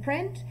in the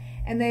print,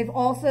 and they've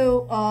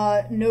also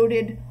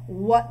noted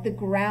what the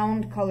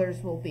ground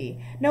colors will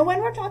be. Now when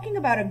we're talking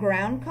about a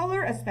ground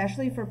color,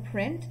 especially for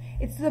print,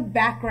 it's the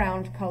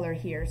background color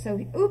here.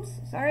 So, oops,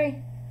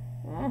 sorry.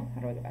 Oh,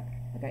 how do I go back?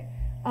 Okay.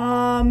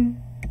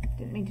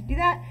 Didn't mean to do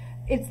that.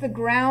 It's the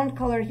ground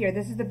color here.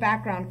 This is the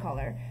background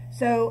color.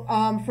 So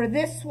for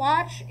this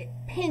swatch,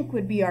 pink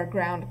would be our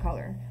ground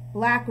color.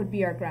 Black would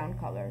be our ground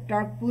color.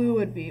 Dark blue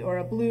would be, or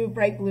a blue,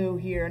 bright blue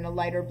here, and a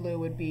lighter blue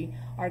would be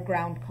our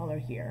ground color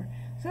here.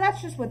 So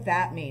that's just what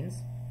that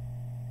means.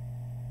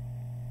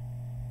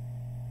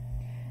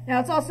 Now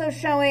it's also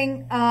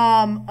showing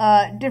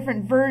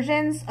different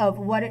versions of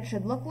what it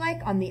should look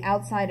like on the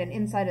outside and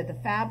inside of the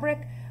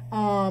fabric.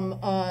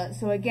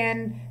 So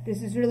again,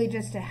 this is really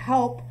just to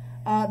help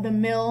the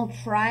mill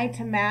try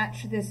to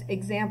match this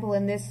example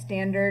in this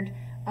standard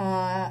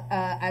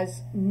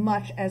as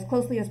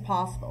closely as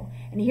possible.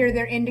 And here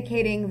they're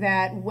indicating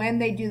that when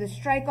they do the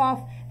strike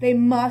off, they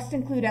must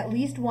include at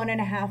least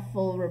 1.5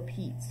 full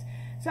repeats.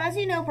 So as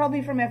you know,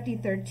 probably from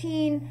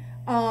FD13,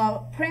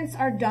 prints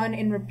are done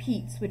in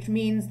repeats, which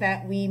means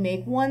that we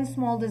make one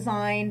small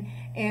design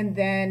and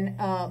then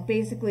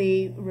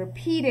basically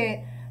repeat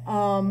it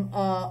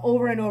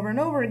over and over and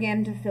over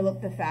again to fill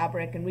up the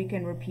fabric, and we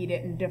can repeat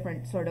it in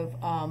different sort of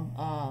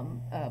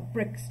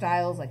brick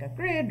styles, like a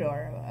grid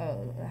or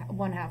a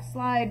 1/2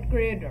 slide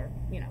grid, or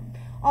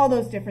all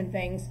those different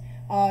things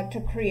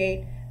to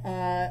create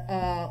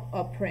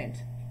a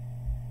print.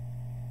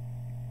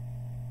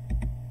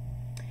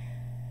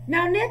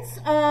 Now knits,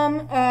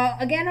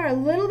 again, are a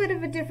little bit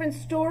of a different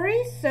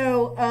story.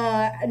 So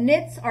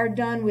knits are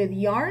done with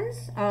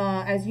yarns.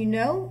 As you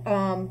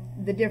know,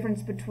 the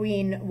difference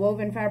between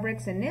woven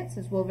fabrics and knits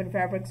is woven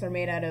fabrics are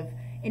made out of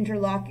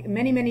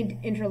many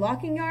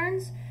interlocking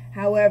yarns.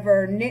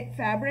 However, knit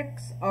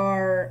fabrics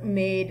are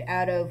made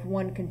out of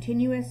one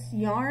continuous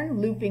yarn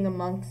looping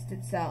amongst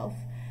itself.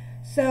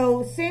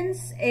 So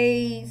since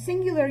a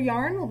singular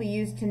yarn will be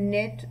used to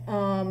knit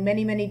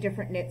many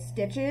different knit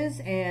stitches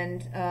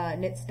and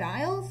knit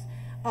styles,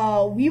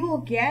 we will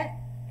get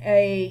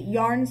a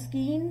yarn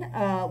skein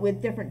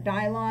with different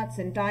dye lots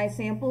and dye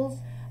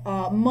samples,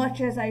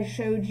 much as I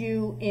showed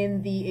you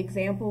in the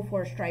example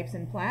for stripes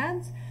and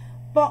plaids,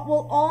 but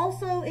we'll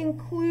also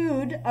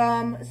include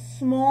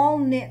small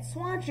knit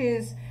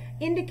swatches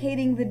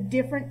indicating the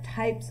different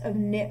types of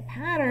knit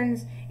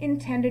patterns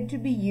intended to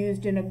be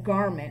used in a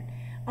garment.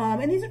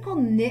 And these are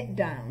called knit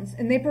downs,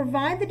 and they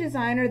provide the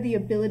designer the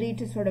ability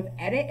to sort of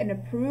edit and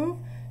approve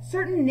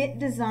certain knit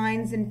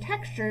designs and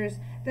textures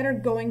that are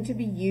going to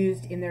be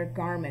used in their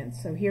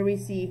garments. So here we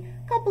see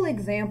a couple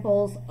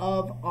examples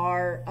of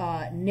our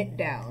knit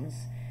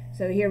downs.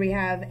 So here we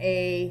have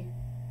a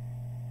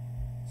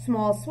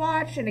small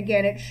swatch, and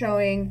again it's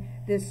showing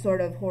this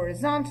sort of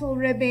horizontal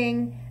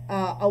ribbing,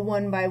 a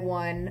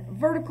 1x1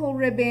 vertical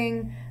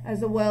ribbing,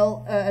 as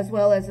well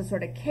as a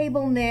sort of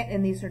cable knit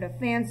and these sort of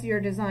fancier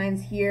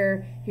designs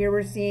here. Here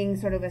we're seeing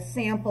sort of a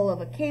sample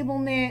of a cable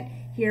knit.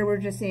 Here we're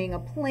just seeing a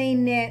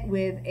plain knit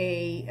with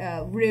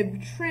a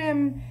rib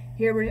trim.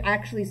 Here we're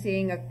actually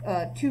seeing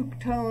a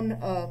two-tone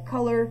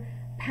color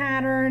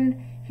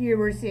pattern. Here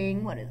we're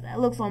seeing, what is that?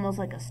 It looks almost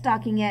like a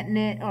stockingette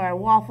knit or a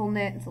waffle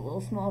knit. It's a little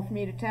small for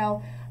me to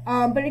tell.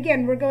 But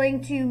again, we're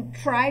going to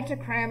try to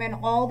cram in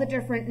all the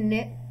different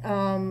knit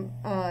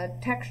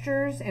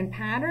textures and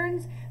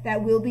patterns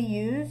that will be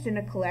used in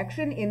a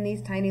collection in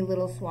these tiny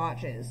little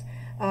swatches.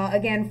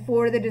 Again,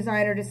 for the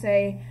designer to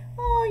say,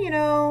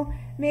 oh,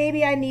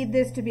 maybe I need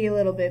this to be a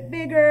little bit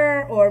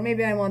bigger, or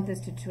maybe I want this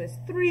to twist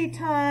 3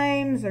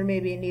 times, or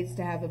maybe it needs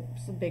to have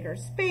some bigger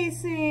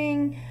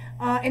spacing,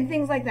 and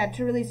things like that,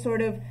 to really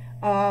sort of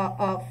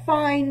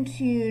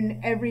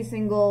fine-tune every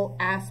single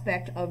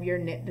aspect of your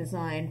knit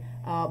design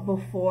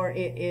before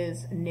it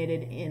is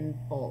knitted in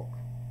bulk.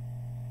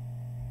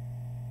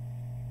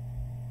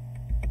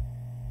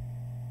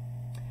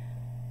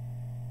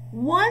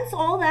 Once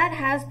all that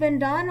has been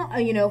done,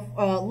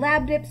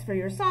 lab dips for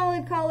your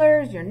solid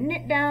colors, your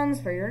knit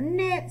downs for your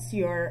knits,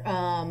 your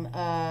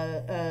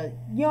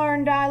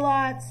yarn dye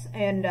lots,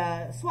 and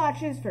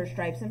swatches for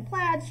stripes and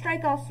plaids,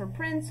 strike-offs for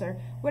prints, or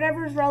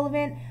whatever is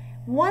relevant.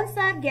 Once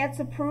that gets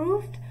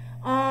approved,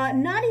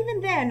 not even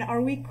then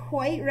are we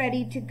quite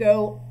ready to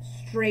go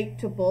straight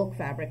to bulk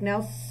fabric. Now,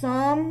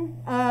 some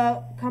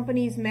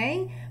companies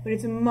may, but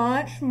it's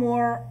much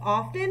more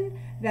often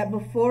that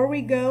before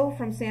we go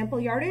from sample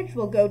yardage,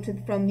 we'll go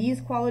from these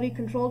quality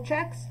control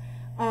checks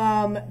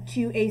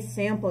to a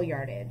sample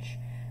yardage.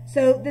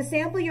 So the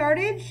sample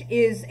yardage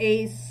is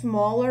a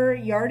smaller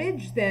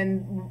yardage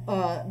than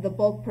the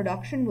bulk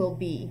production will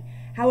be.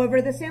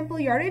 However, the sample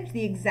yardage,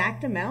 the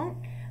exact amount,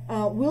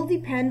 will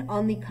depend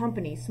on the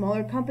company.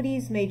 Smaller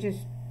companies may just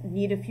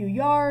need a few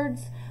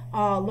yards.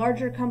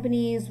 Larger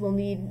companies will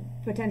need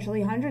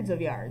potentially hundreds of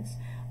yards.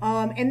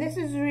 And this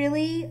is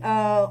really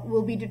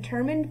will be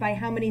determined by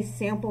how many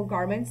sample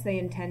garments they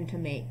intend to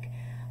make.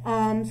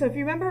 So if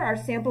you remember, our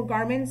sample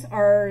garments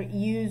are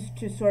used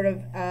to sort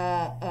of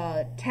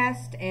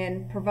test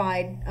and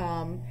provide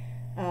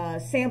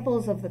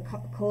samples of the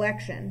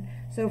collection.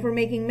 So if we're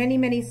making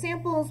many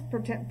samples,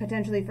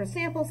 potentially for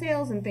sample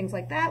sales and things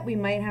like that, we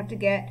might have to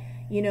get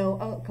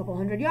a couple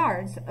hundred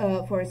yards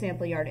for a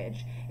sample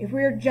yardage. If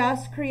we're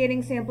just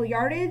creating sample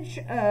yardage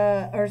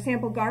or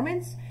sample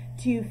garments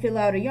to fill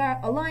out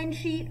a line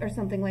sheet or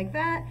something like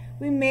that,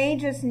 we may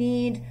just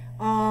need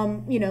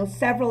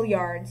several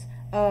yards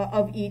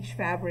of each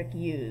fabric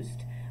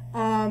used.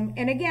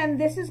 And again,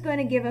 this is going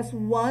to give us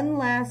one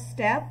last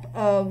step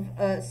of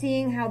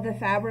seeing how the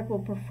fabric will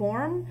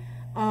perform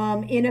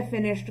in a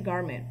finished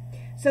garment.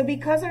 So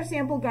because our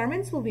sample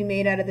garments will be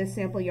made out of this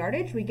sample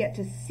yardage, we get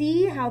to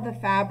see how the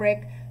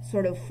fabric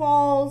sort of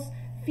falls,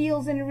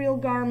 feels in a real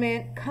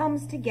garment,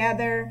 comes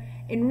together,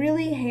 and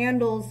really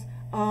handles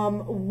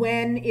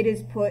when it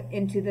is put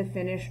into the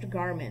finished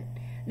garment.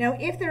 Now,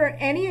 if there are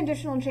any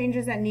additional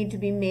changes that need to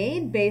be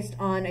made based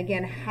on,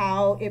 again,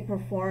 how it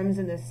performs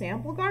in the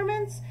sample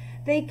garments,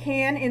 they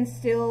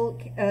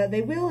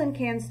will and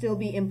can still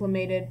be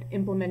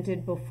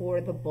implemented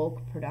before the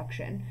bulk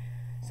production.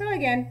 So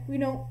again, we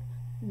don't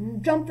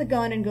jump the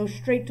gun and go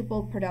straight to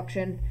bulk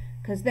production,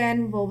 because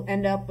then we'll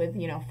end up with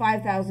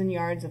 5,000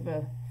 yards of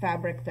a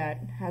fabric that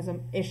has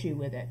an issue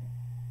with it.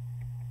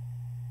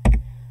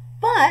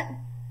 But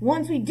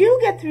once we do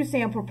get through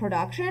sample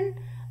production,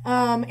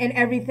 and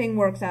everything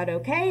works out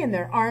okay, and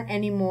there aren't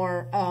any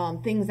more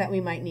things that we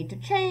might need to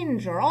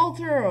change or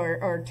alter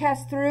or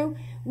test through,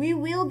 we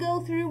will go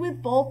through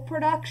with bulk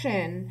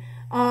production.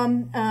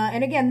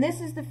 And again, this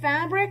is the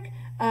fabric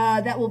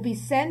that will be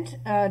sent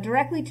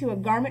directly to a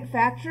garment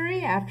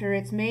factory after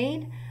it's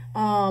made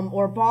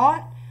or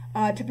bought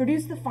to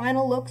produce the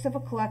final looks of a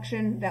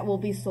collection that will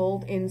be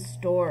sold in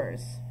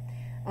stores.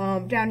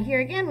 Down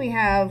here again, we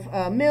have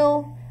a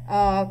mill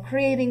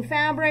creating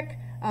fabric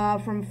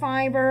from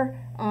fiber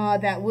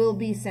that will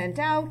be sent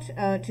out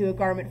to a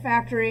garment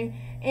factory,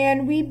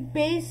 and we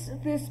base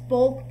this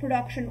bulk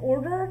production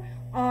order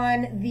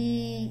on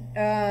the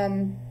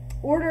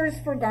orders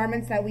for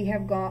garments that we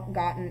have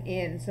gotten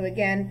in. So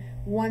again,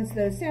 once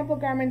those sample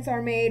garments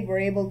are made, we're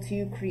able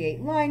to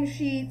create line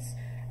sheets,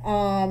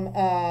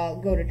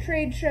 go to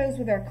trade shows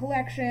with our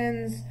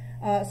collections,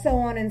 so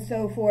on and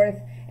so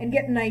forth, and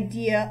get an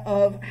idea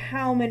of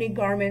how many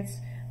garments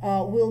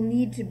will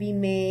need to be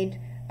made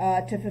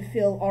to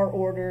fulfill our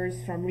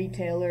orders from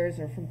retailers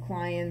or from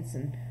clients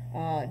and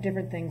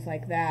different things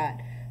like that.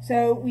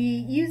 So we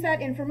use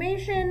that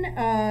information,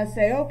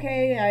 say,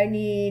 okay, I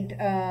need,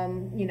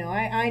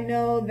 I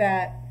know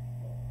that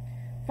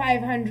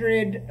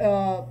 500,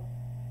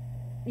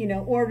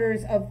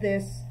 orders of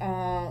this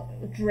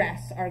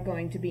dress are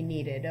going to be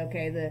needed.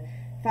 Okay, the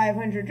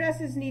 500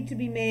 dresses need to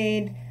be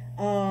made.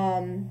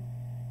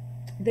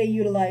 They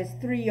utilize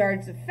 3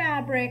 yards of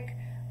fabric.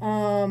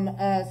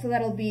 So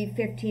that'll be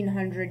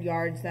 1,500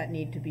 yards that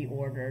need to be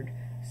ordered,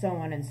 so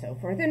on and so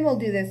forth. And we'll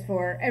do this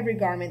for every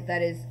garment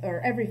that is, or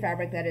every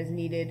fabric that is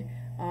needed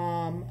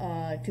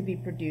to be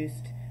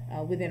produced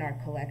within our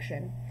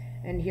collection.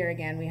 And here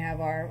again, we have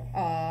our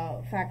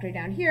factory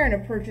down here and a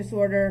purchase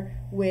order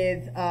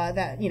with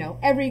that,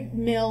 every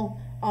mill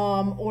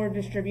or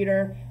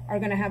distributor are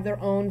going to have their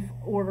own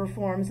order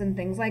forms and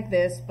things like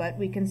this, but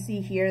we can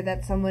see here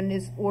that someone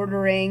is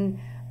ordering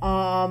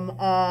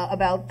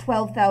about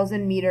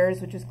 12,000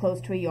 meters, which is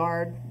close to a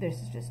yard.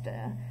 This is just,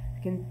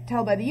 you can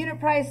tell by the unit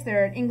price,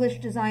 they're an English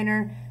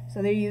designer,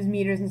 so they use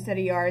meters instead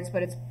of yards,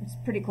 but it's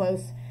pretty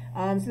close.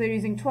 So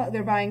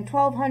they're buying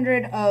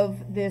 1,200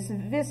 of this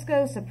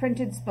viscose, a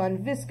printed spun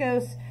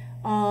viscose,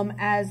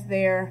 as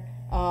their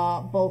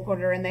bulk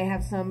order, and they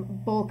have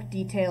some bulk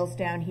details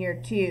down here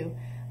too.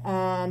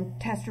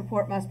 Test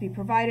report must be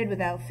provided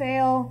without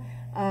fail.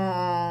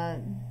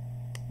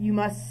 You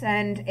must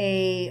send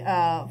a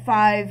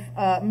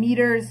 5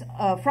 meters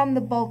from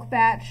the bulk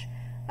batch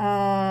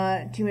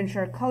to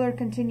ensure color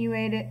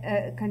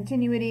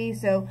continuity.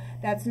 So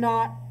that's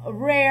not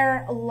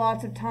rare.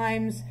 Lots of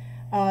times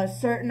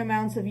certain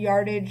amounts of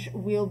yardage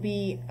will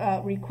be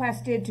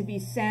requested to be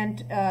sent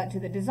to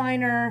the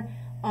designer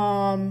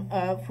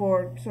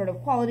for sort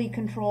of quality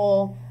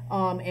control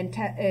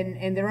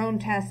and their own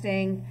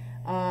testing,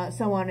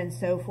 so on and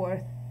so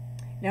forth.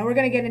 Now we're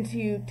going to get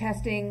into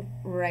testing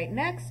right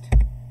next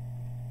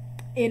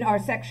in our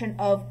section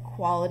of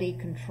quality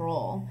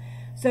control.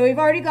 So we've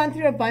already gone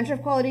through a bunch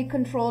of quality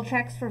control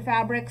checks for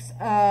fabrics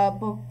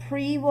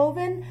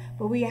pre-woven,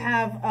 but we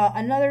have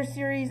another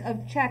series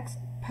of checks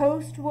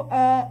post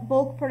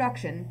bulk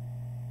production.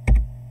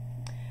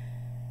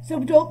 So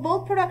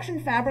bulk production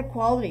fabric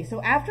quality. So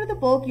after the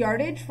bulk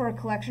yardage for a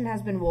collection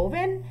has been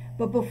woven,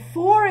 but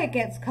before it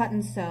gets cut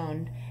and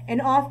sewn,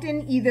 and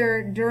often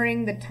either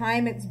during the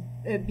time it's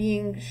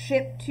being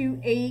shipped to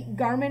a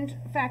garment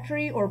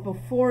factory or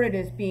before it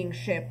is being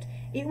shipped,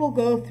 it will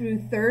go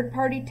through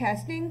third-party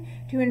testing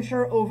to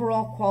ensure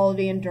overall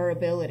quality and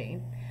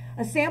durability.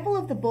 A sample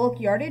of the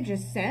bulk yardage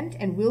is sent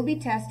and will be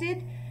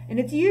tested, and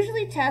it's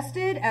usually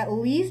tested at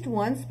least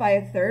once by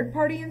a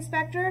third-party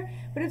inspector,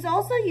 but it's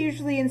also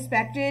usually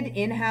inspected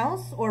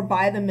in-house or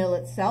by the mill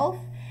itself,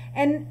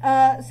 and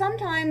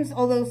sometimes,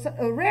 although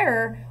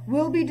rarer,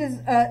 will be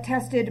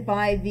tested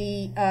by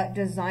the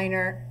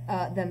designer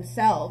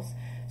themselves.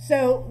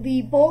 So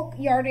the bulk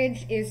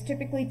yardage is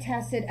typically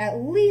tested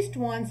at least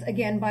once,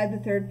 again by the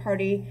third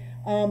party,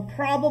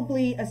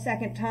 probably a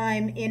second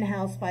time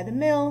in-house by the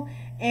mill,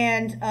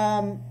 and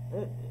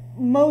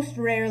most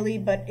rarely,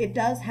 but it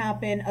does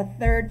happen, a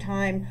third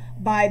time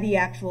by the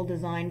actual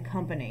design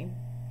company.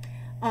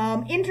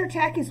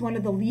 Intertek is one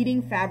of the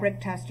leading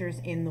fabric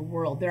testers in the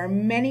world. There are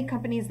many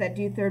companies that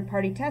do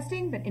third-party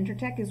testing, but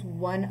Intertek is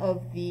one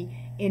of the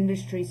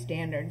industry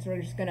standards.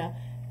 We're just going to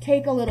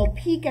take a little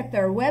peek at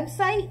their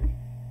website.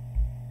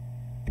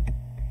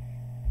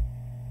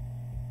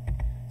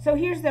 So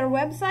here's their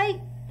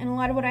website, and a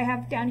lot of what I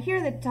have down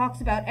here that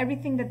talks about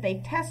everything that they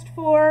test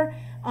for,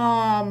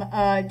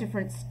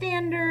 different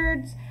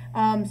standards.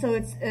 So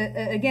it's,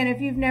 again, if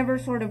you've never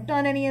sort of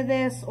done any of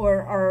this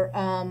or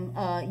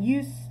are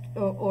used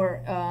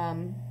or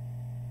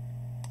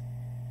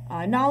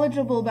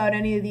knowledgeable about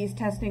any of these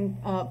testing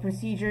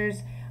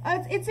procedures,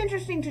 it's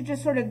interesting to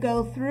just sort of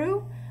go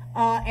through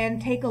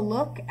and take a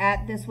look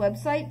at this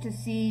website to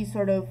see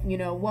sort of, you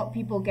know, what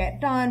people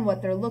get done,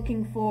 what they're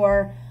looking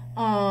for,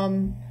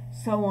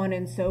 so on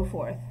and so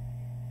forth.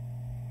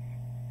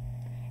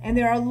 And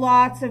there are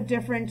lots of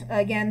different,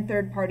 again,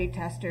 third-party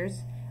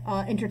testers.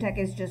 Intertek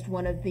is just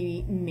one of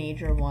the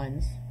major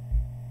ones.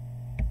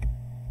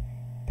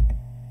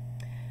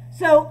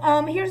 So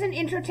here's an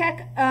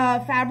Intertek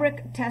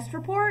fabric test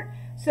report.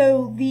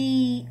 So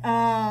the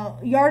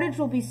yardage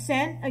will be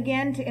sent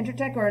again to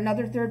Intertek or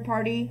another third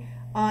party,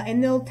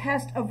 and they'll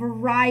test a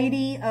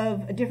variety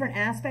of different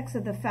aspects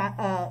of the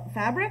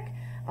fabric.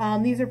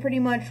 These are pretty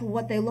much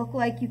what they look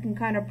like. You can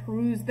kind of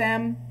peruse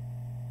them.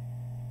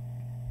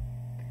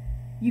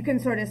 You can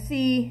sort of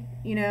see,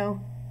 you know,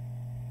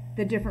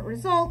 the different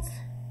results,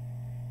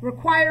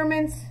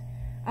 requirements,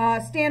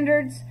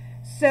 standards.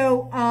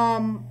 So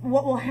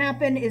what will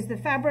happen is the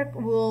fabric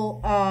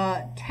will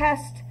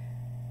test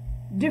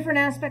different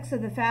aspects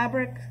of the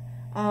fabric.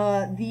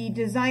 The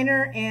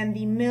designer and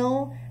the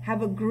mill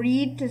have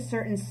agreed to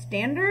certain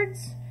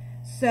standards.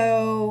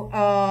 So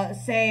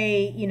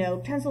say, you know,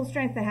 tensile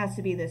strength, that has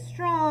to be this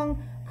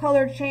strong.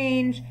 Color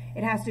change,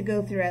 it has to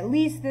go through at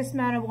least this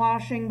amount of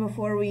washing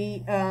before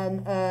we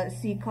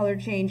see color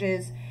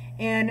changes.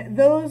 And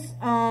those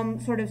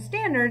sort of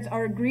standards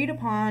are agreed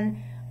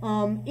upon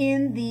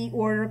in the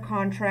order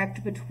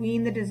contract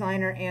between the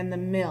designer and the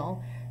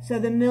mill. So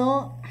the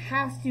mill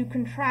has to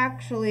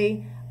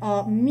contractually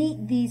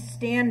meet these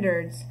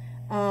standards.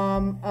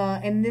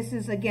 And this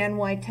is, again,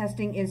 why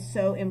testing is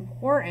so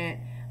important.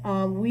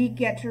 We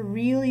get to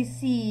really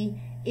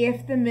see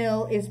if the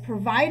mill is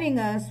providing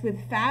us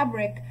with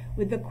fabric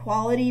with the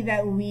quality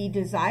that we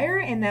desire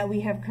and that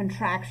we have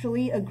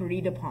contractually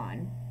agreed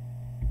upon.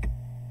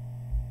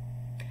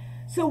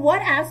 So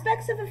what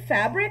aspects of a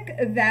fabric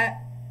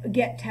that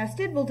get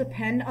tested will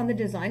depend on the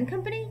design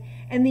company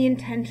and the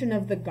intention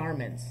of the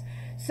garments.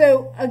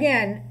 So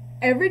again,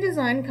 every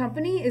design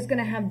company is going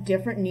to have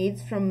different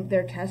needs from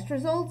their test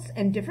results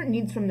and different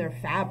needs from their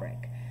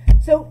fabric.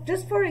 So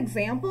just for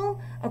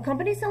example, a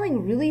company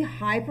selling really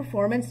high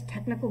performance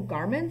technical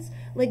garments,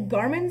 like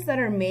garments that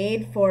are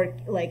made for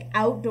like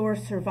outdoor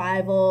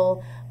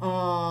survival,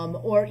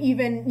 or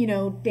even, you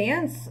know,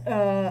 dance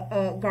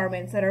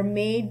garments that are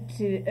made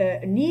to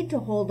need to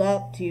hold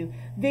up to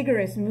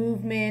vigorous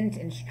movement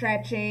and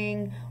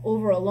stretching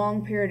over a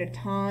long period of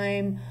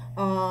time,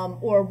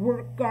 or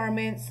work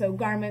garments, so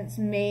garments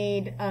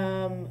made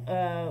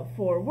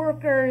for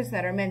workers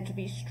that are meant to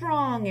be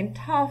strong and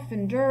tough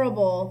and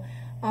durable.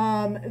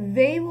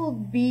 They will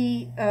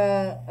be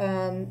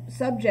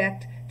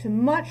subject to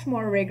much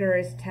more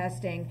rigorous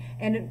testing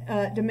and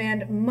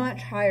demand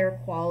much higher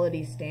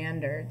quality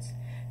standards.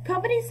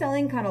 Companies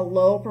selling kind of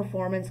low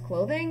performance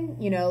clothing,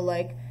 you know,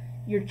 like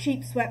your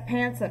cheap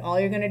sweatpants that all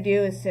you're going to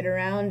do is sit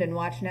around and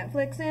watch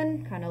Netflix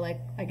in, kind of like,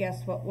 I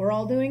guess, what we're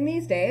all doing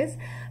these days,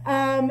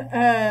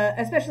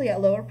 especially at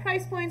lower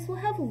price points, will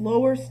have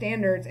lower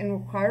standards and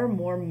require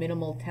more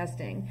minimal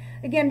testing.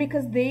 Again,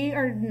 because they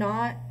are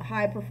not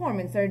high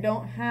performance. They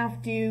don't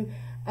have to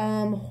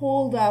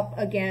hold up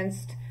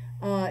against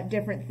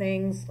different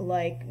things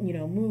like, you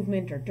know,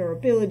 movement or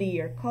durability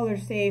or color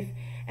safe.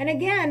 And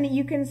again,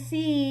 you can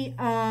see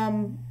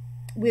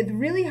with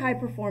really high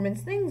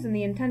performance things and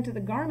the intent of the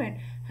garment,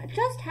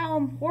 just how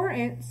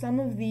important some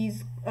of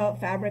these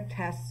fabric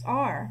tests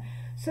are.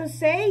 So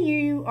say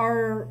you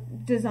are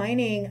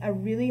designing a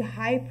really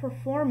high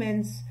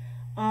performance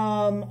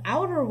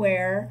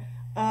outerwear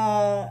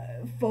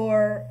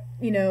for,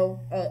 you know,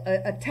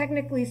 a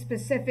technically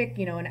specific,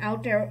 you know, an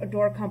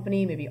outdoor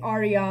company, maybe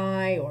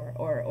REI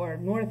or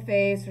North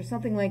Face or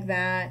something like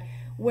that,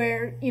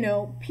 where, you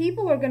know,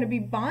 people are going to be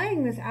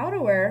buying this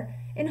outerwear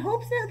in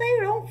hopes that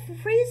they don't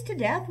freeze to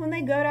death when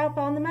they go up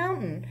on the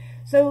mountain.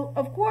 So,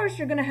 of course,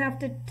 you're going to have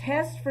to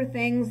test for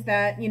things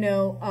that, you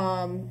know,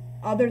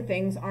 other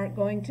things aren't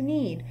going to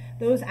need.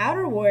 Those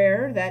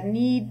outerwear that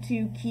need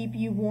to keep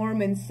you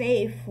warm and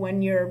safe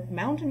when you're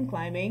mountain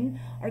climbing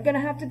are going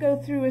to have to go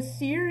through a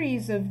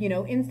series of, you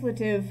know,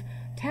 insulative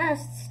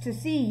tests to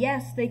see,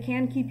 yes, they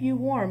can keep you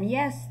warm.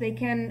 Yes, they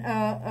can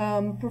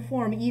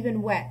perform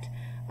even wet.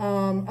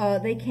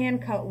 They can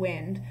cut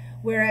wind.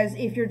 Whereas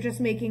if you're just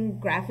making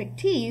graphic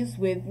tees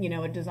with, you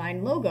know, a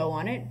design logo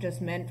on it, just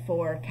meant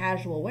for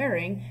casual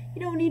wearing,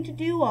 you don't need to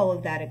do all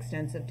of that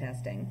extensive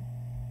testing.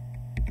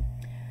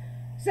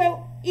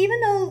 So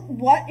even though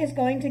what is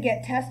going to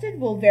get tested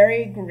will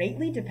vary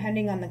greatly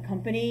depending on the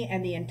company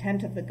and the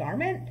intent of the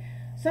garment,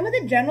 some of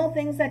the general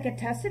things that get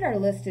tested are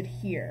listed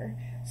here.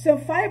 So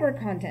fiber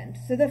content.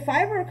 So the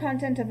fiber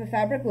content of a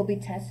fabric will be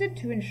tested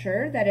to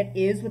ensure that it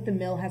is what the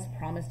mill has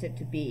promised it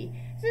to be.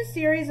 It's a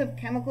series of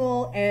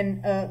chemical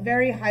and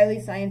very highly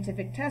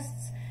scientific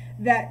tests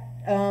that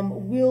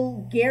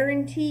will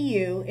guarantee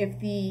you, if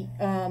the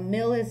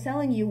mill is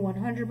selling you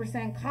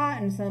 100%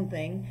 cotton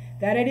something,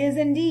 that it is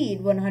indeed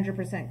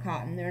 100%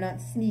 cotton. They're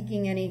not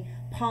sneaking any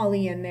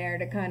poly in there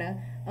to kind of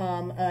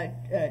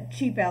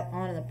cheap out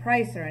on the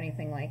price or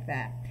anything like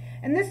that.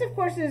 And this, of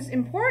course, is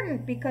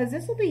important because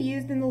this will be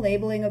used in the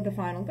labeling of the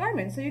final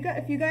garment. So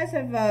if you guys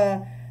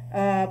have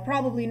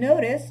probably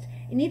noticed,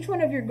 in each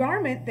one of your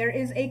garment there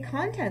is a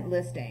content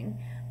listing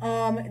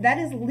that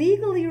is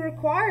legally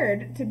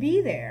required to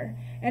be there.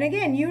 And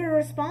again, you are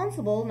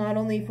responsible not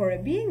only for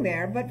it being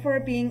there, but for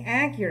it being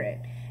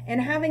accurate.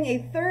 And having a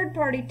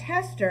third-party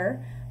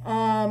tester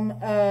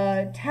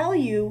tell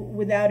you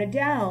without a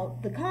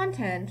doubt the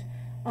content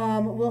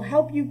will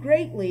help you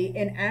greatly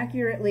in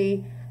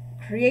accurately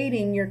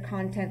creating your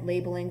content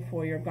labeling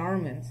for your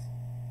garments.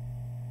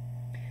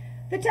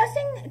 The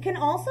testing can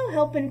also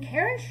help in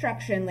care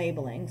instruction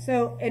labeling.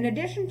 So in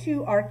addition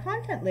to our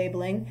content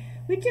labeling,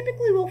 we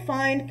typically will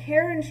find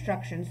care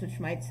instructions which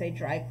might say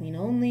dry clean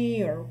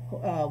only, or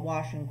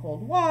wash in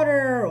cold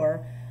water,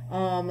 or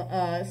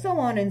so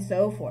on and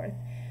so forth.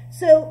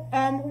 So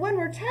when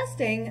we're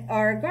testing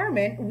our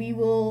garment, we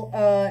will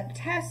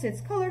test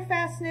its color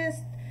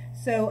fastness.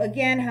 So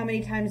again, how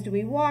many times do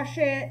we wash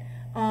it?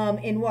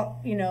 In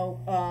what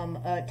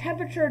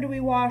temperature do we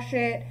wash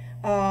it?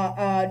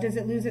 Does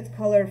it lose its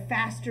color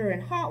faster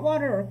in hot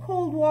water or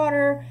cold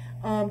water?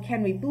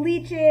 Can we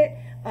bleach it?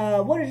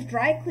 What does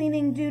dry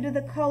cleaning do to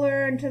the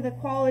color and to the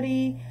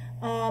quality?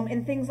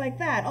 And things like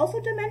that. Also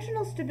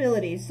dimensional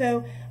stability.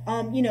 So,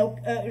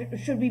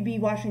 should we be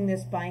washing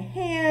this by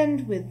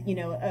hand with,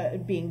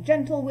 being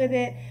gentle with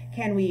it?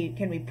 Can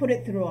we put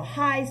it through a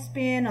high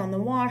spin on the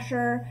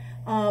washer?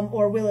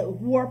 Or will it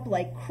warp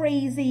like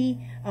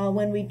crazy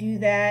when we do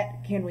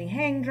that? Can we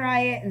hang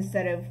dry it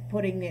instead of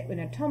putting it in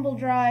a tumble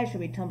dry?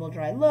 Should we tumble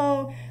dry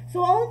low?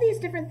 So all of these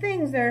different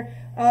things, they're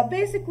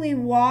basically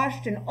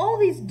washed in all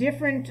these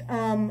different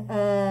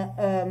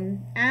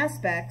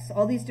aspects,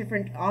 all these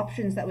different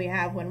options that we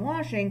have when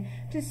washing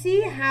to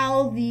see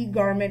how the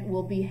garment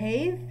will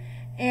behave.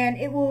 And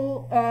it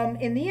will,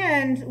 in the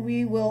end,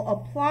 we will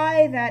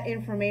apply that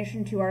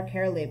information to our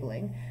care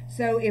labeling.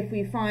 So if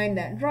we find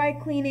that dry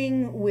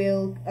cleaning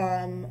will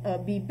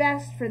be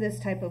best for this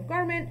type of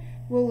garment,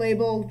 we'll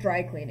label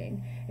dry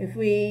cleaning. If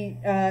we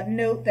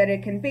note that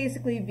it can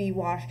basically be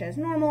washed as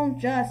normal,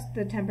 just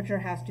the temperature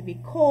has to be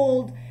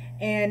cold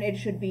and it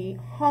should be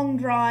hung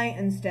dry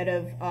instead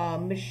of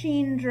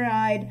machine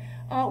dried,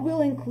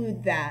 we'll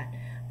include that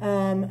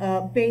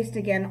based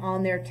again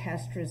on their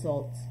test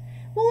results.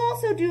 We'll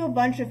also do a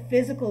bunch of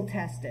physical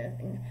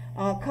testing.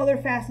 Color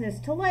fastness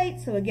to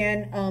light. So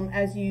again,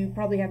 as you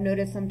probably have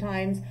noticed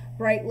sometimes,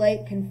 bright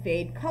light can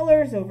fade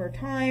colors over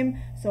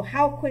time. So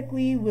how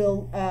quickly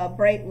will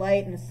bright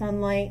light and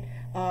sunlight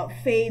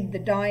fade the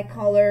dye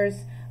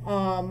colors?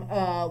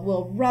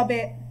 We'll rub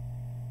it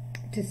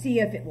to see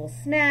if it will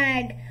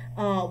snag.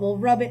 We'll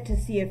rub it to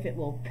see if it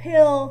will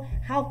pill.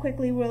 How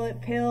quickly will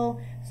it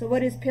pill? So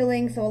what is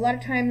pilling? So a lot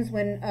of times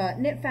when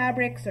knit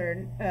fabrics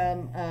or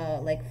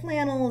like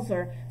flannels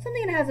or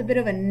something that has a bit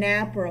of a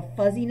nap or a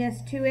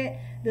fuzziness to it,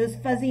 those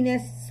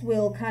fuzziness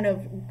will kind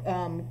of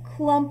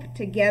clump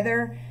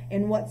together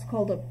in what's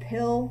called a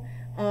pill.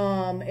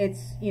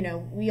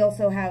 We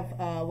also have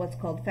what's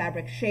called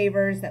fabric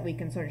shavers that we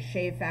can sort of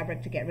shave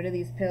fabric to get rid of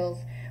these pills.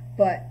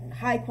 But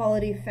high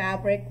quality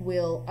fabric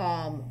will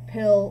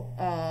pill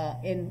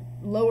in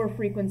lower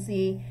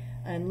frequency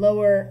and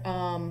lower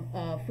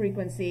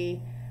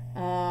frequency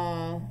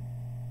than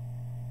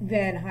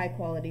high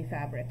quality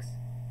fabrics.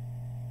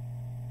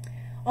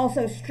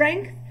 Also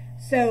strength.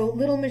 So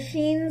little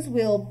machines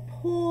will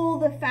pull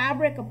the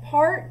fabric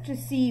apart to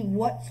see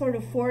what sort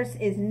of force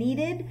is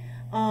needed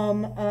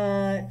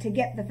to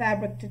get the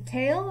fabric to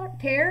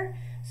tear.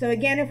 So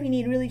again, if we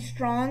need really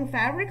strong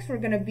fabrics, we're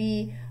going to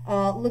be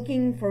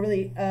looking for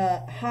really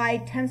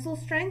high tensile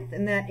strength,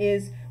 and that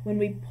is when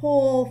we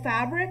pull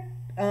fabric,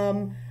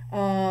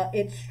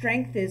 its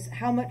strength is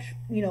how much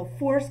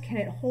force can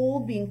it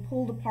hold being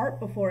pulled apart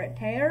before it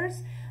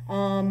tears.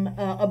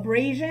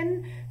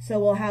 Abrasion, so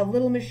we'll have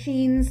little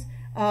machines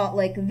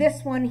like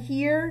this one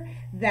here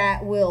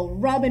that will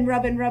rub and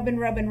rub and rub and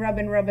rub and rub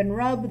and rub and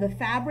rub the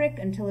fabric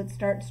until it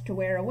starts to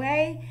wear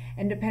away.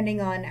 And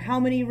depending on how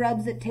many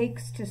rubs it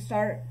takes to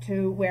start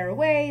to wear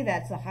away,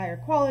 that's a higher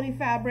quality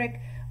fabric.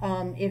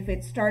 If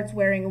it starts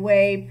wearing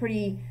away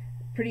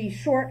pretty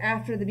short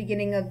after the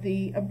beginning of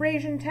the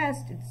abrasion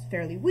test, it's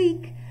fairly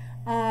weak.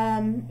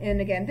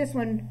 And again, this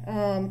one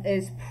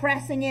is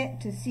pressing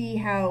it to see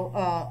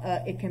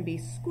how it can be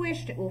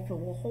squished. It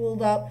will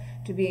hold up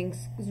to being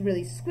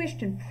really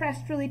squished and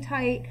pressed really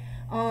tight,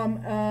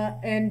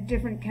 and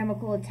different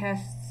chemical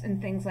tests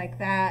and things like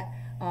that,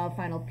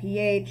 final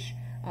pH,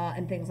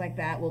 and things like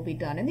that will be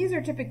done. And these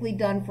are typically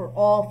done for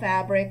all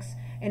fabrics.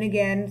 And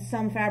again,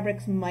 some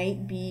fabrics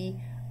might be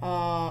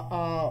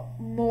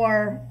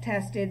more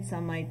tested,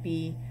 some might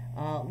be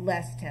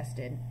less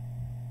tested.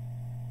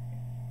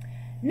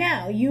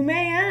 Now, you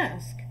may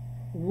ask,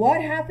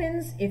 what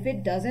happens if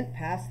it doesn't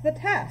pass the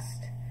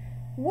test?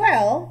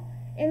 Well,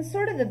 in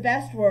sort of the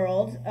best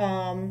world,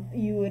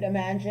 you would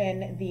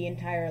imagine the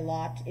entire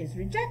lot is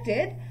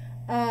rejected,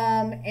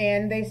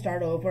 and they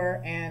start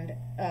over, and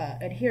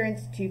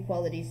adherence to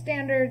quality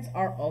standards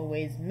are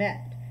always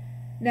met.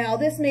 Now,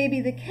 this may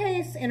be the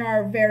case in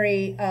our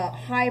very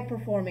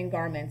high-performing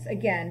garments.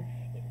 Again,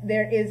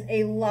 there is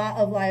a lot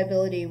of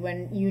liability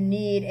when you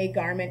need a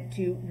garment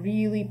to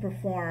really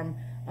perform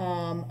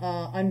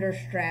under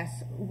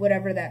stress,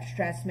 whatever that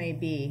stress may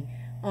be.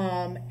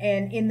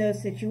 And in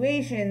those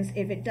situations,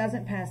 if it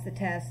doesn't pass the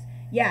test,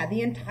 yeah,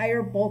 the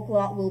entire bulk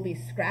lot will be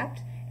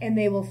scrapped and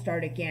they will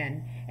start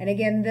again. And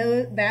again,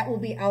 that will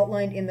be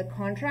outlined in the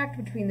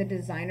contract between the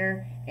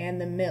designer and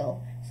the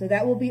mill. So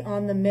that will be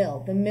on the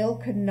mill. The mill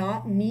could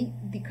not meet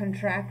the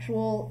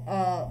contractual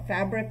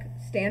fabric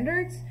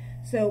standards,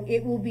 so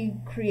it will be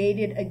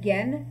created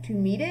again to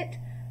meet it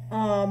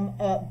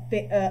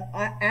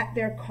at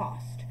their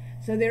cost.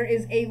 So there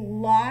is a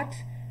lot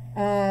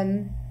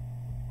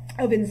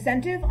of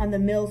incentive on the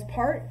mill's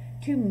part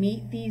to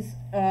meet these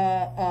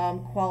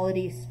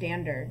quality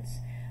standards.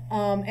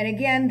 And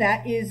again,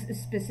 that is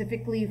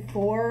specifically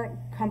for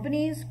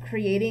companies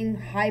creating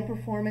high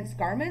performance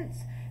garments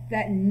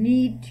that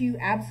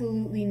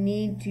absolutely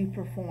need to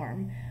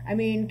perform. I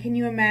mean, can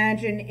you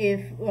imagine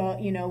if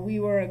we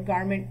were a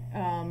garment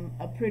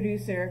a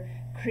producer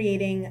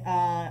creating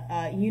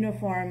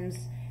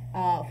uniforms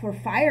for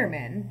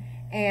firemen,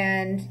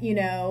 and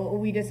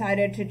we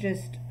decided to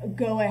just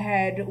go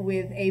ahead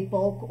with a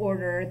bulk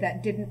order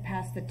that didn't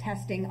pass the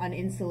testing on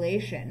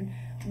insulation?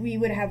 We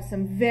would have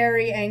some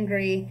very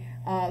angry,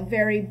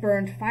 very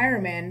burnt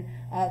firemen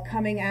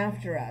coming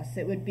after us.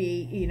 It would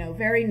be,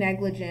 very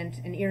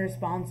negligent and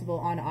irresponsible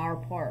on our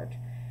part.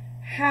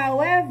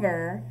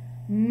 However,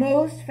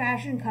 most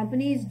fashion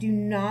companies do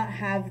not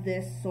have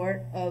this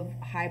sort of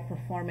high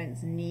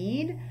performance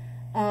need.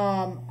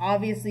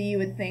 Obviously you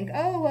would think,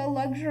 oh, well,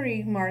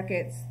 luxury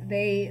markets,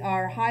 they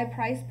are high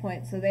price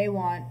points, so they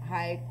want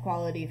high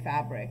quality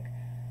fabric.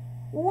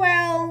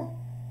 Well,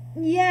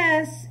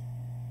 yes,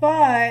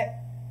 but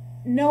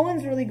no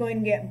one's really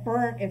going to get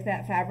burnt if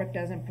that fabric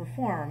doesn't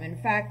perform. In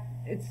fact,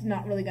 it's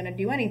not really going to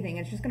do anything.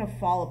 It's just going to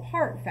fall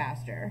apart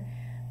faster.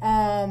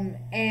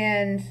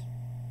 And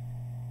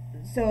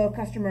so a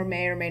customer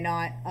may or may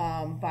not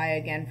buy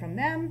again from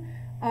them.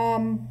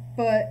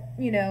 But,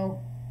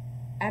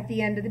 at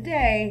the end of the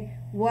day,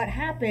 what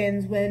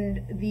happens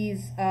when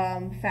these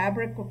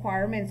fabric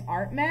requirements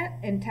aren't met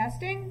in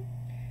testing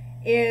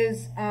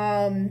is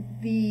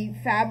the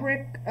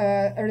fabric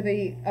or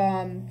the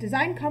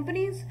design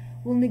companies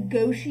will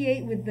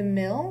negotiate with the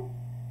mill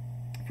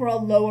for a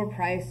lower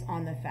price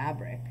on the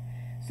fabric.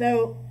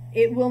 So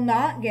it will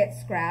not get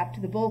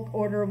scrapped. The bulk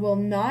order will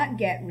not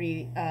get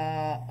remade.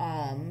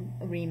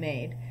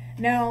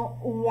 Now,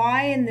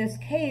 why in this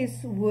case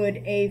would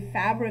a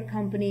fabric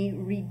company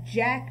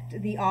reject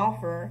the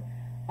offer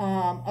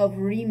of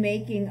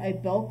remaking a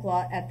bulk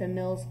lot at the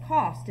mill's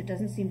cost? It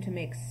doesn't seem to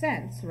make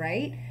sense,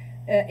 right?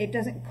 It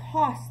doesn't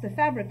cost the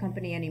fabric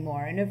company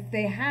anymore. And if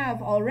they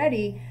have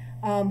already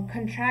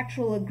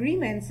contractual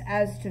agreements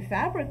as to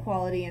fabric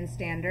quality and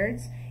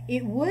standards,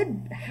 it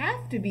would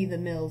have to be the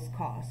mill's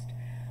cost.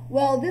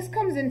 Well, this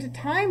comes into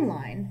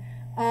timeline.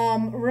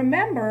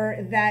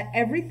 Remember that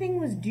everything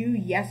was due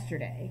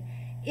yesterday.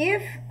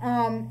 If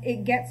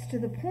it gets to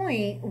the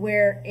point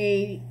where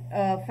a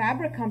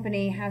fabric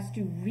company has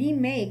to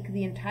remake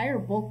the entire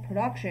bulk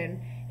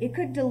production, it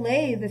could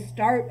delay the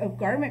start of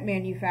garment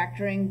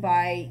manufacturing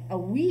by a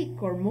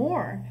week or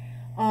more.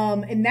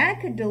 And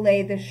that could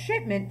delay the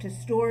shipment to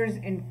stores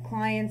and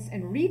clients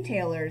and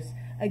retailers,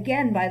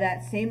 again, by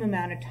that same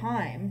amount of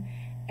time.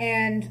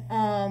 And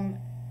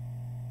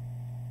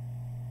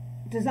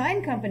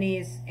design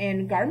companies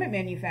and garment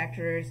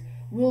manufacturers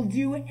will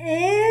do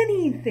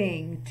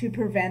anything to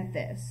prevent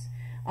this.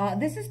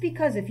 This is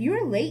because if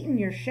you're late in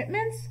your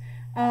shipments,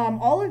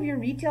 all of your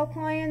retail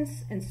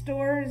clients and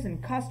stores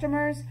and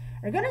customers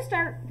are going to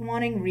start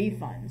wanting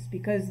refunds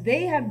because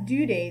they have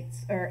due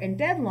dates and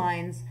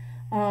deadlines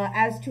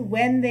as to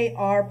when they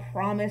are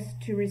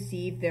promised to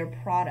receive their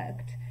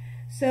product.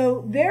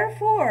 So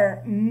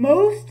therefore,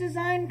 most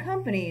design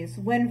companies,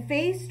 when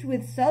faced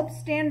with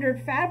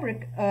substandard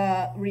fabric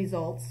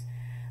results,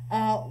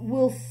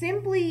 will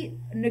simply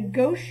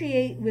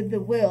negotiate with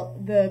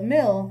the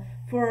mill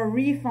for a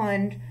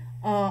refund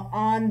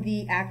on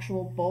the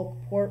actual bulk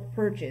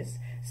purchase.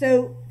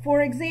 So,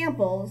 for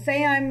example,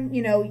 say I'm,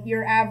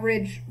 your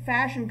average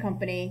fashion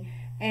company,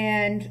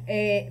 and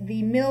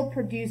the mill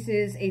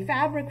produces a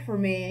fabric for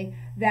me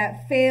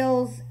that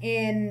fails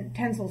in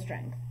tensile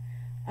strength.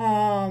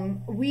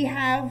 We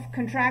have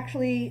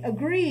contractually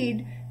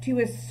agreed to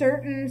a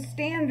certain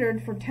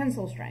standard for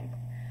tensile strength.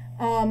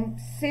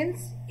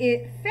 Since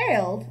it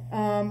failed,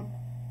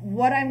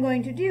 what I'm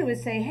going to do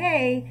is say,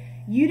 hey,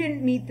 you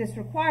didn't meet this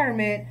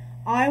requirement.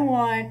 I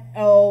want,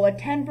 a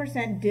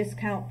 10%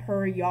 discount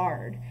per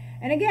yard.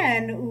 And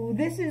again,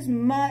 this is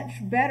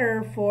much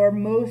better for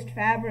most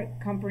fabric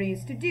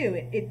companies to do.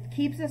 It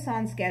keeps us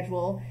on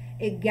schedule.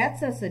 It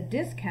gets us a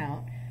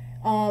discount.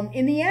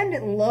 In the end,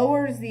 it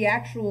lowers the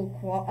actual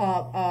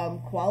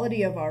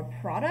quality of our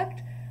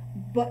product.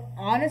 But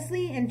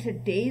honestly, in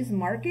today's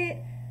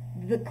market,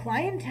 the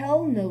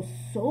clientele knows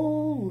so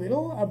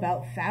little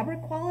about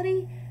fabric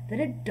quality that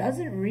it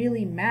doesn't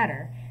really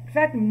matter. In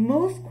fact,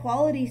 most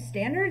quality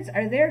standards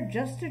are there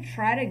just to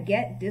try to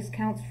get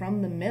discounts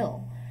from the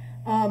mill,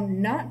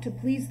 not to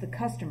please the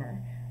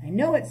customer. I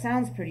know it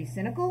sounds pretty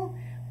cynical,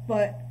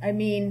 but I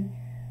mean,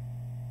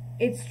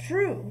 it's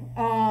true.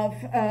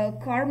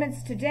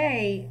 Garments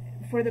today,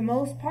 for the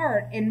most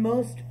part, in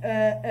most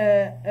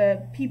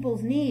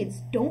people's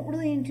needs, don't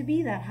really need to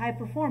be that high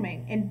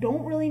performing and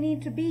don't really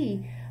need to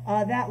be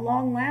that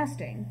long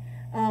lasting.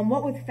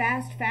 What with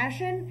fast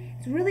fashion,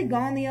 it's really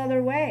gone the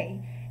other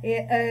way.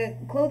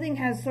 Clothing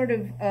has sort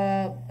of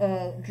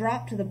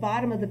dropped to the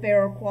bottom of the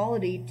barrel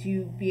quality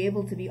to be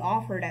able to be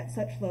offered at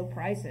such low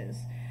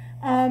prices.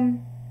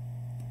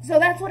 So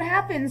that's what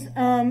happens,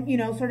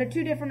 sort of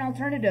two different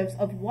alternatives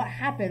of what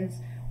happens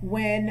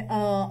when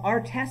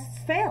our tests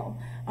fail,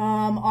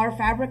 our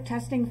fabric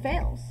testing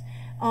fails.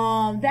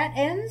 That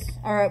ends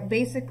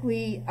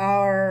basically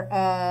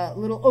our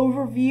little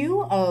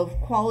overview of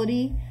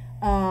quality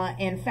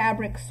and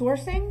fabric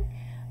sourcing.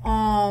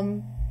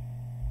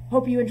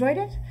 Hope you enjoyed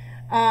it.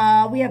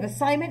 We have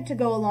assignment to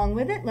go along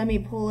with it. Let me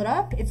pull it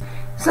up.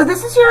 So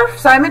this is your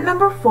assignment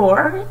number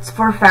 4. It's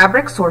for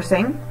fabric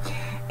sourcing.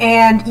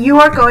 And you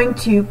are going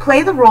to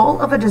play the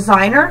role of a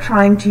designer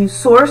trying to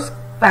source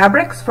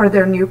fabrics for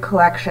their new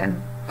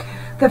collection.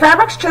 The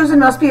fabrics chosen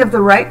must be of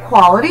the right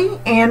quality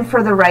and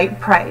for the right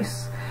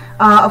price.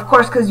 Of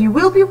course, because you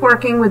will be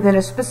working within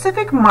a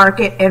specific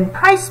market and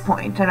price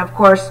point. And of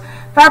course,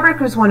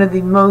 fabric is one of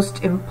the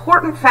most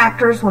important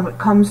factors when it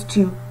comes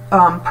to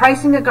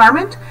pricing a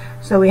garment.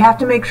 So we have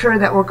to make sure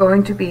that we're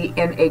going to be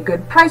in a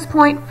good price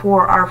point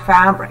for our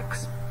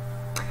fabrics.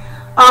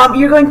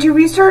 You're going to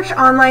research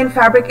online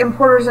fabric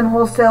importers and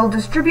wholesale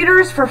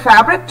distributors for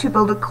fabric to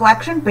build a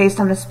collection based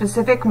on a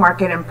specific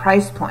market and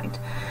price point.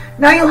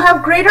 Now you'll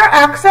have greater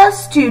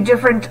access to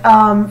different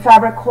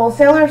fabric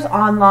wholesalers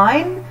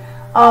online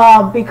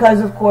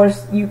because of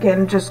course you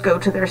can just go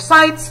to their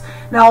sites.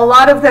 Now a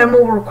lot of them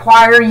will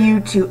require you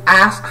to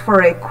ask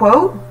for a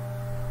quote.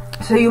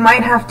 So you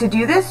might have to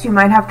do this. You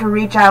might have to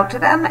reach out to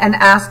them and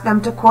ask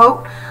them to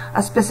quote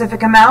a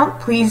specific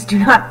amount. Please do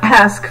not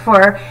ask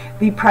for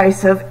the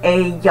price of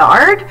a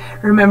yard.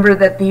 Remember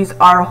that these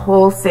are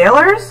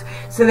wholesalers,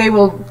 so they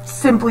will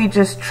simply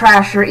just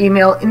trash your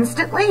email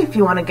instantly. If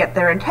you want to get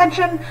their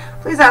attention,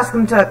 please ask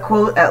them to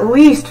quote at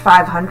least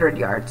 500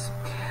 yards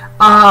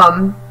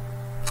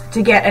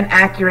to get an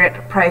accurate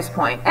price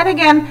point. And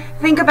again,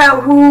 think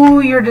about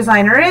who your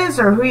designer is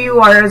or who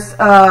you are as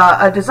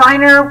a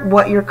designer,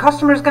 what your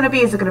customer is going to be.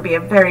 Is it going to be a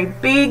very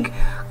big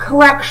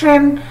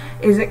collection?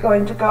 Is it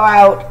going to go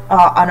out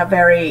on a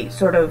very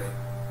sort of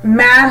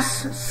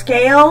mass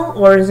scale,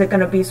 or is it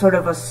going to be sort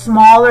of a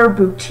smaller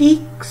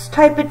boutiques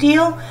type of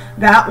deal?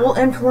 That will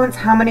influence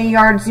how many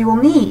yards you will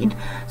need.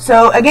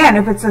 So again,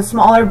 if it's a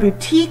smaller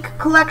boutique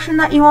collection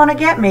that you want to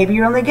get, maybe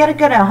you only get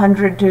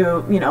 100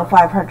 to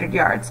 500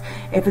 yards.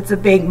 If it's a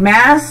big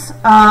mass,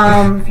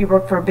 if you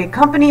work for a big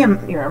company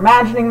and you're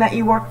imagining that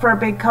you work for a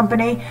big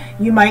company,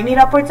 you might need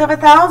upwards of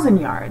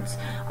 1,000 yards.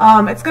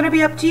 It's going to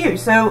be up to you.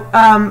 So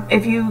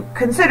if you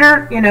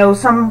consider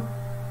some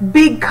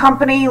big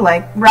company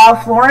like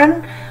Ralph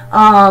Lauren,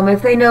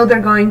 if they know they're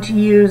going to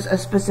use a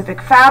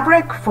specific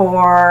fabric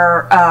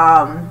for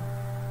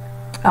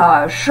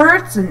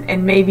shirts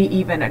and maybe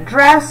even a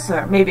dress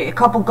or maybe a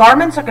couple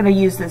garments are going to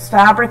use this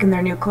fabric in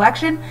their new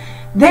collection,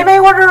 they may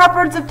order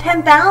upwards of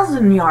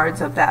 10,000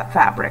 yards of that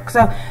fabric.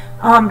 So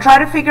try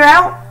to figure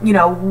out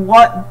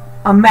what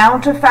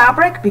amount of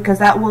fabric, because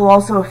that will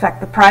also affect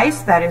the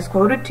price that is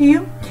quoted to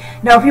you.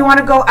 Now if you want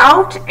to go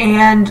out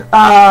and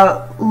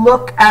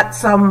look at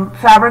some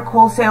fabric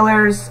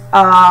wholesalers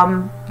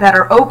that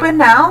are open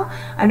now,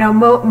 I know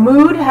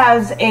Mood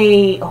has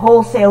a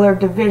wholesaler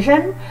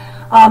division.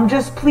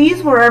 Just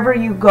please, wherever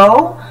you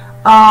go,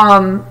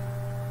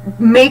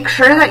 make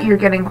sure that you're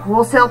getting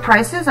wholesale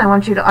prices. I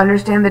want you to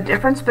understand the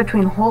difference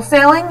between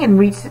wholesaling and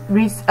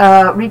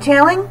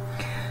retailing.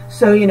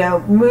 So,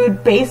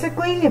 Mood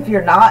basically, if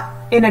you're not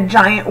in a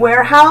giant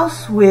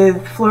warehouse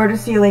with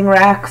floor-to-ceiling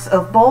racks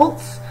of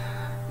bolts,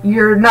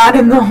 you're not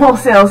in the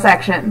wholesale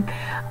section.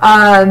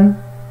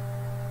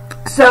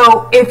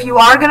 So if you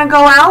are going to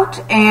go out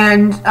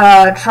and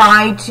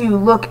try to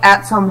look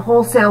at some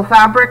wholesale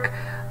fabric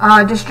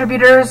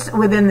distributors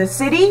within the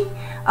city,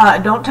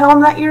 don't tell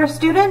them that you're a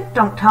student.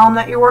 Don't tell them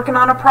that you're working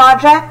on a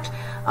project.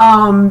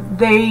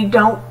 They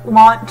don't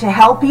want to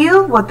help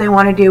you. What they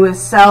want to do is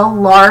sell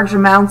large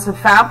amounts of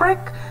fabric.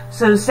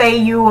 So say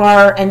you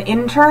are an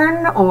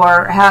intern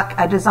or heck,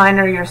 a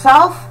designer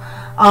yourself.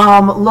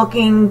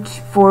 looking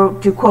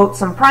to quote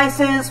some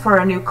prices for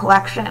a new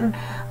collection.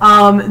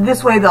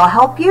 This way they'll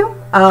help you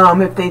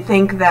if they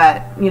think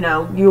that, you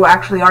know, you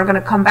actually are going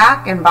to come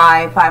back and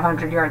buy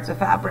 500 yards of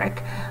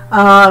fabric.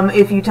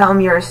 If you tell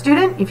them you're a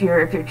student, if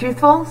you're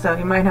truthful, so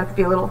you might have to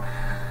be a little,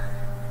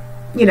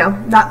 you know,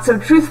 not so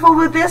truthful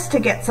with this to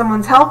get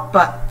someone's help,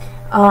 but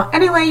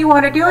any way you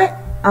want to do it,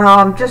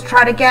 just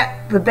try to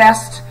get the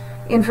best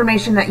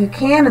information that you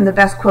can and the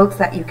best quotes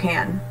that you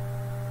can.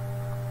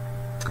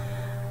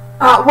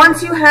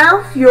 Once you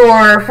have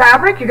your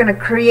fabric, you're going to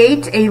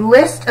create a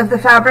list of the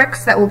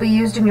fabrics that will be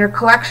used in your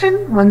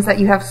collection, ones that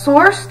you have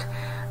sourced.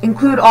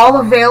 Include all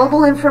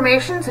available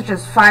information such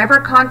as fiber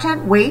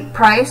content, weight,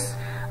 price,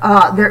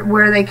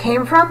 where they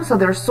came from, so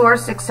their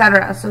source,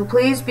 etc. So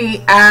please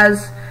be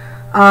as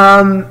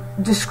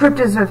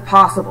descriptive as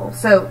possible.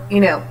 So, you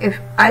know, if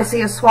I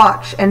see a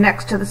swatch and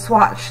next to the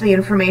swatch the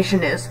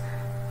information is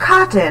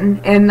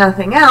cotton and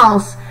nothing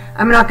else,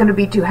 I'm not going to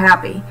be too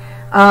happy.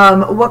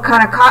 What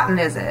kind of cotton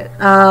is it?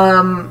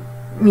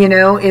 You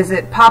know, is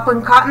it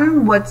poplin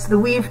cotton? What's the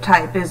weave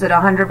type? Is it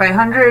 100 by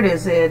 100?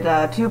 Is it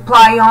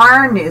 2-ply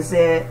yarn? Is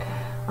it,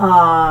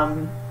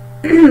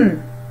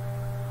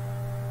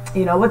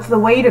 you know, what's the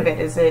weight of it?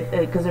 Is it,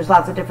 because there's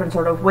lots of different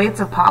sort of weights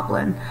of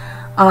poplin.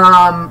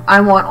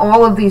 I want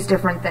all of these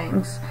different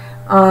things.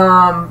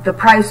 The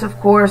price, of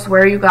course,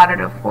 where you got it,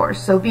 of course.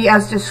 So be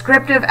as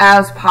descriptive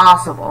as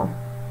possible.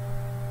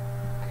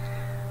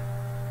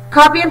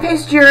 Copy and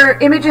paste your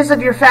images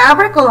of your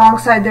fabric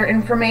alongside their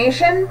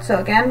information. So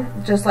again,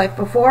 just like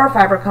before,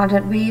 fabric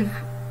content, weave,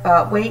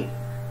 weight,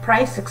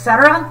 price,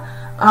 etc.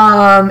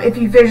 If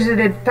you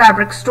visited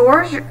fabric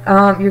stores,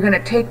 you're going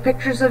to take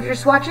pictures of your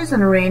swatches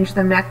and arrange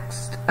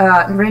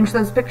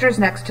those pictures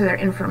next to their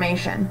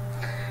information.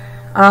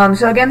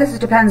 So again, this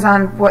depends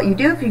on what you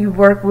do. If you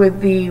work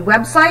with the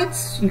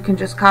websites, you can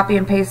just copy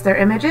and paste their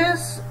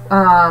images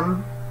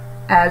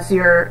as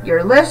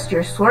your list,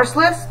 your source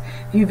list.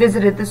 If you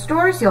visited the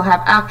stores, you'll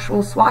have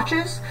actual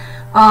swatches,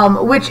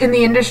 which in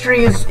the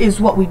industry is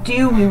what we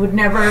do. We would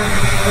never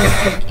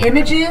take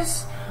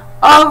images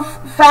of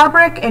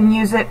fabric and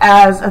use it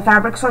as a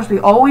fabric source. We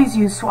always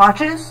use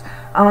swatches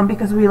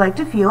because we like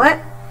to feel it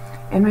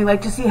and we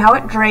like to see how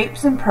it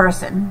drapes in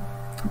person.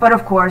 But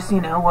of course,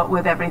 you know, what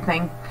with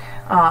everything,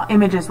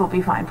 images will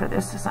be fine for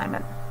this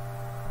assignment.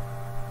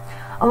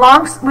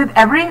 Along with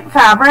every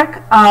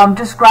fabric,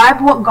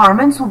 describe what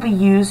garments will be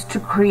used to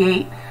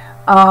create.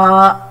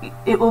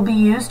 It will be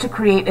used to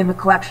create in the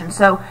collection.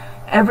 So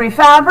every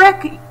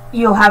fabric,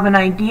 you'll have an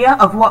idea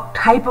of what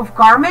type of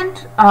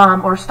garment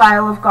or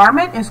style of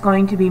garment is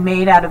going to be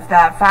made out of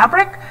that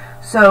fabric.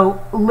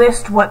 So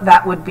list what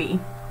that would be.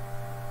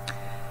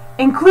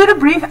 Include a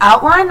brief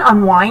outline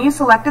on why you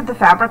selected the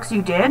fabrics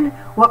you did,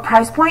 what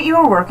price point you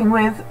are working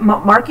with,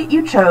 market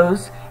you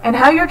chose, and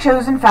how your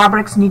chosen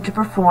fabrics need to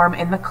perform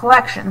in the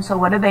collection. So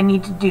what do they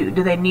need to do?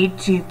 Do they need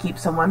to keep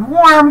someone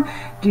warm?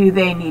 Do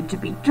they need to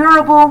be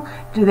durable?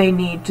 Do they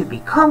need to be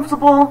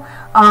comfortable?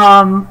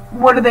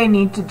 What do they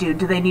need to do?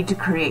 Do they need to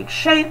create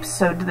shapes?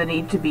 So do they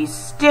need to be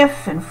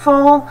stiff and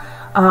full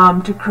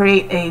to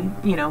create a,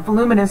 you know,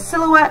 voluminous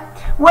silhouette?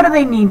 What do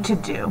they need to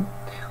do?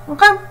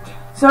 Okay,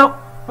 so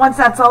once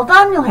that's all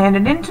done, you'll hand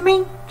it in to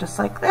me, just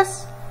like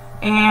this.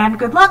 And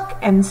good luck,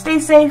 and stay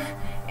safe,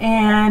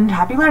 and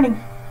happy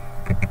learning.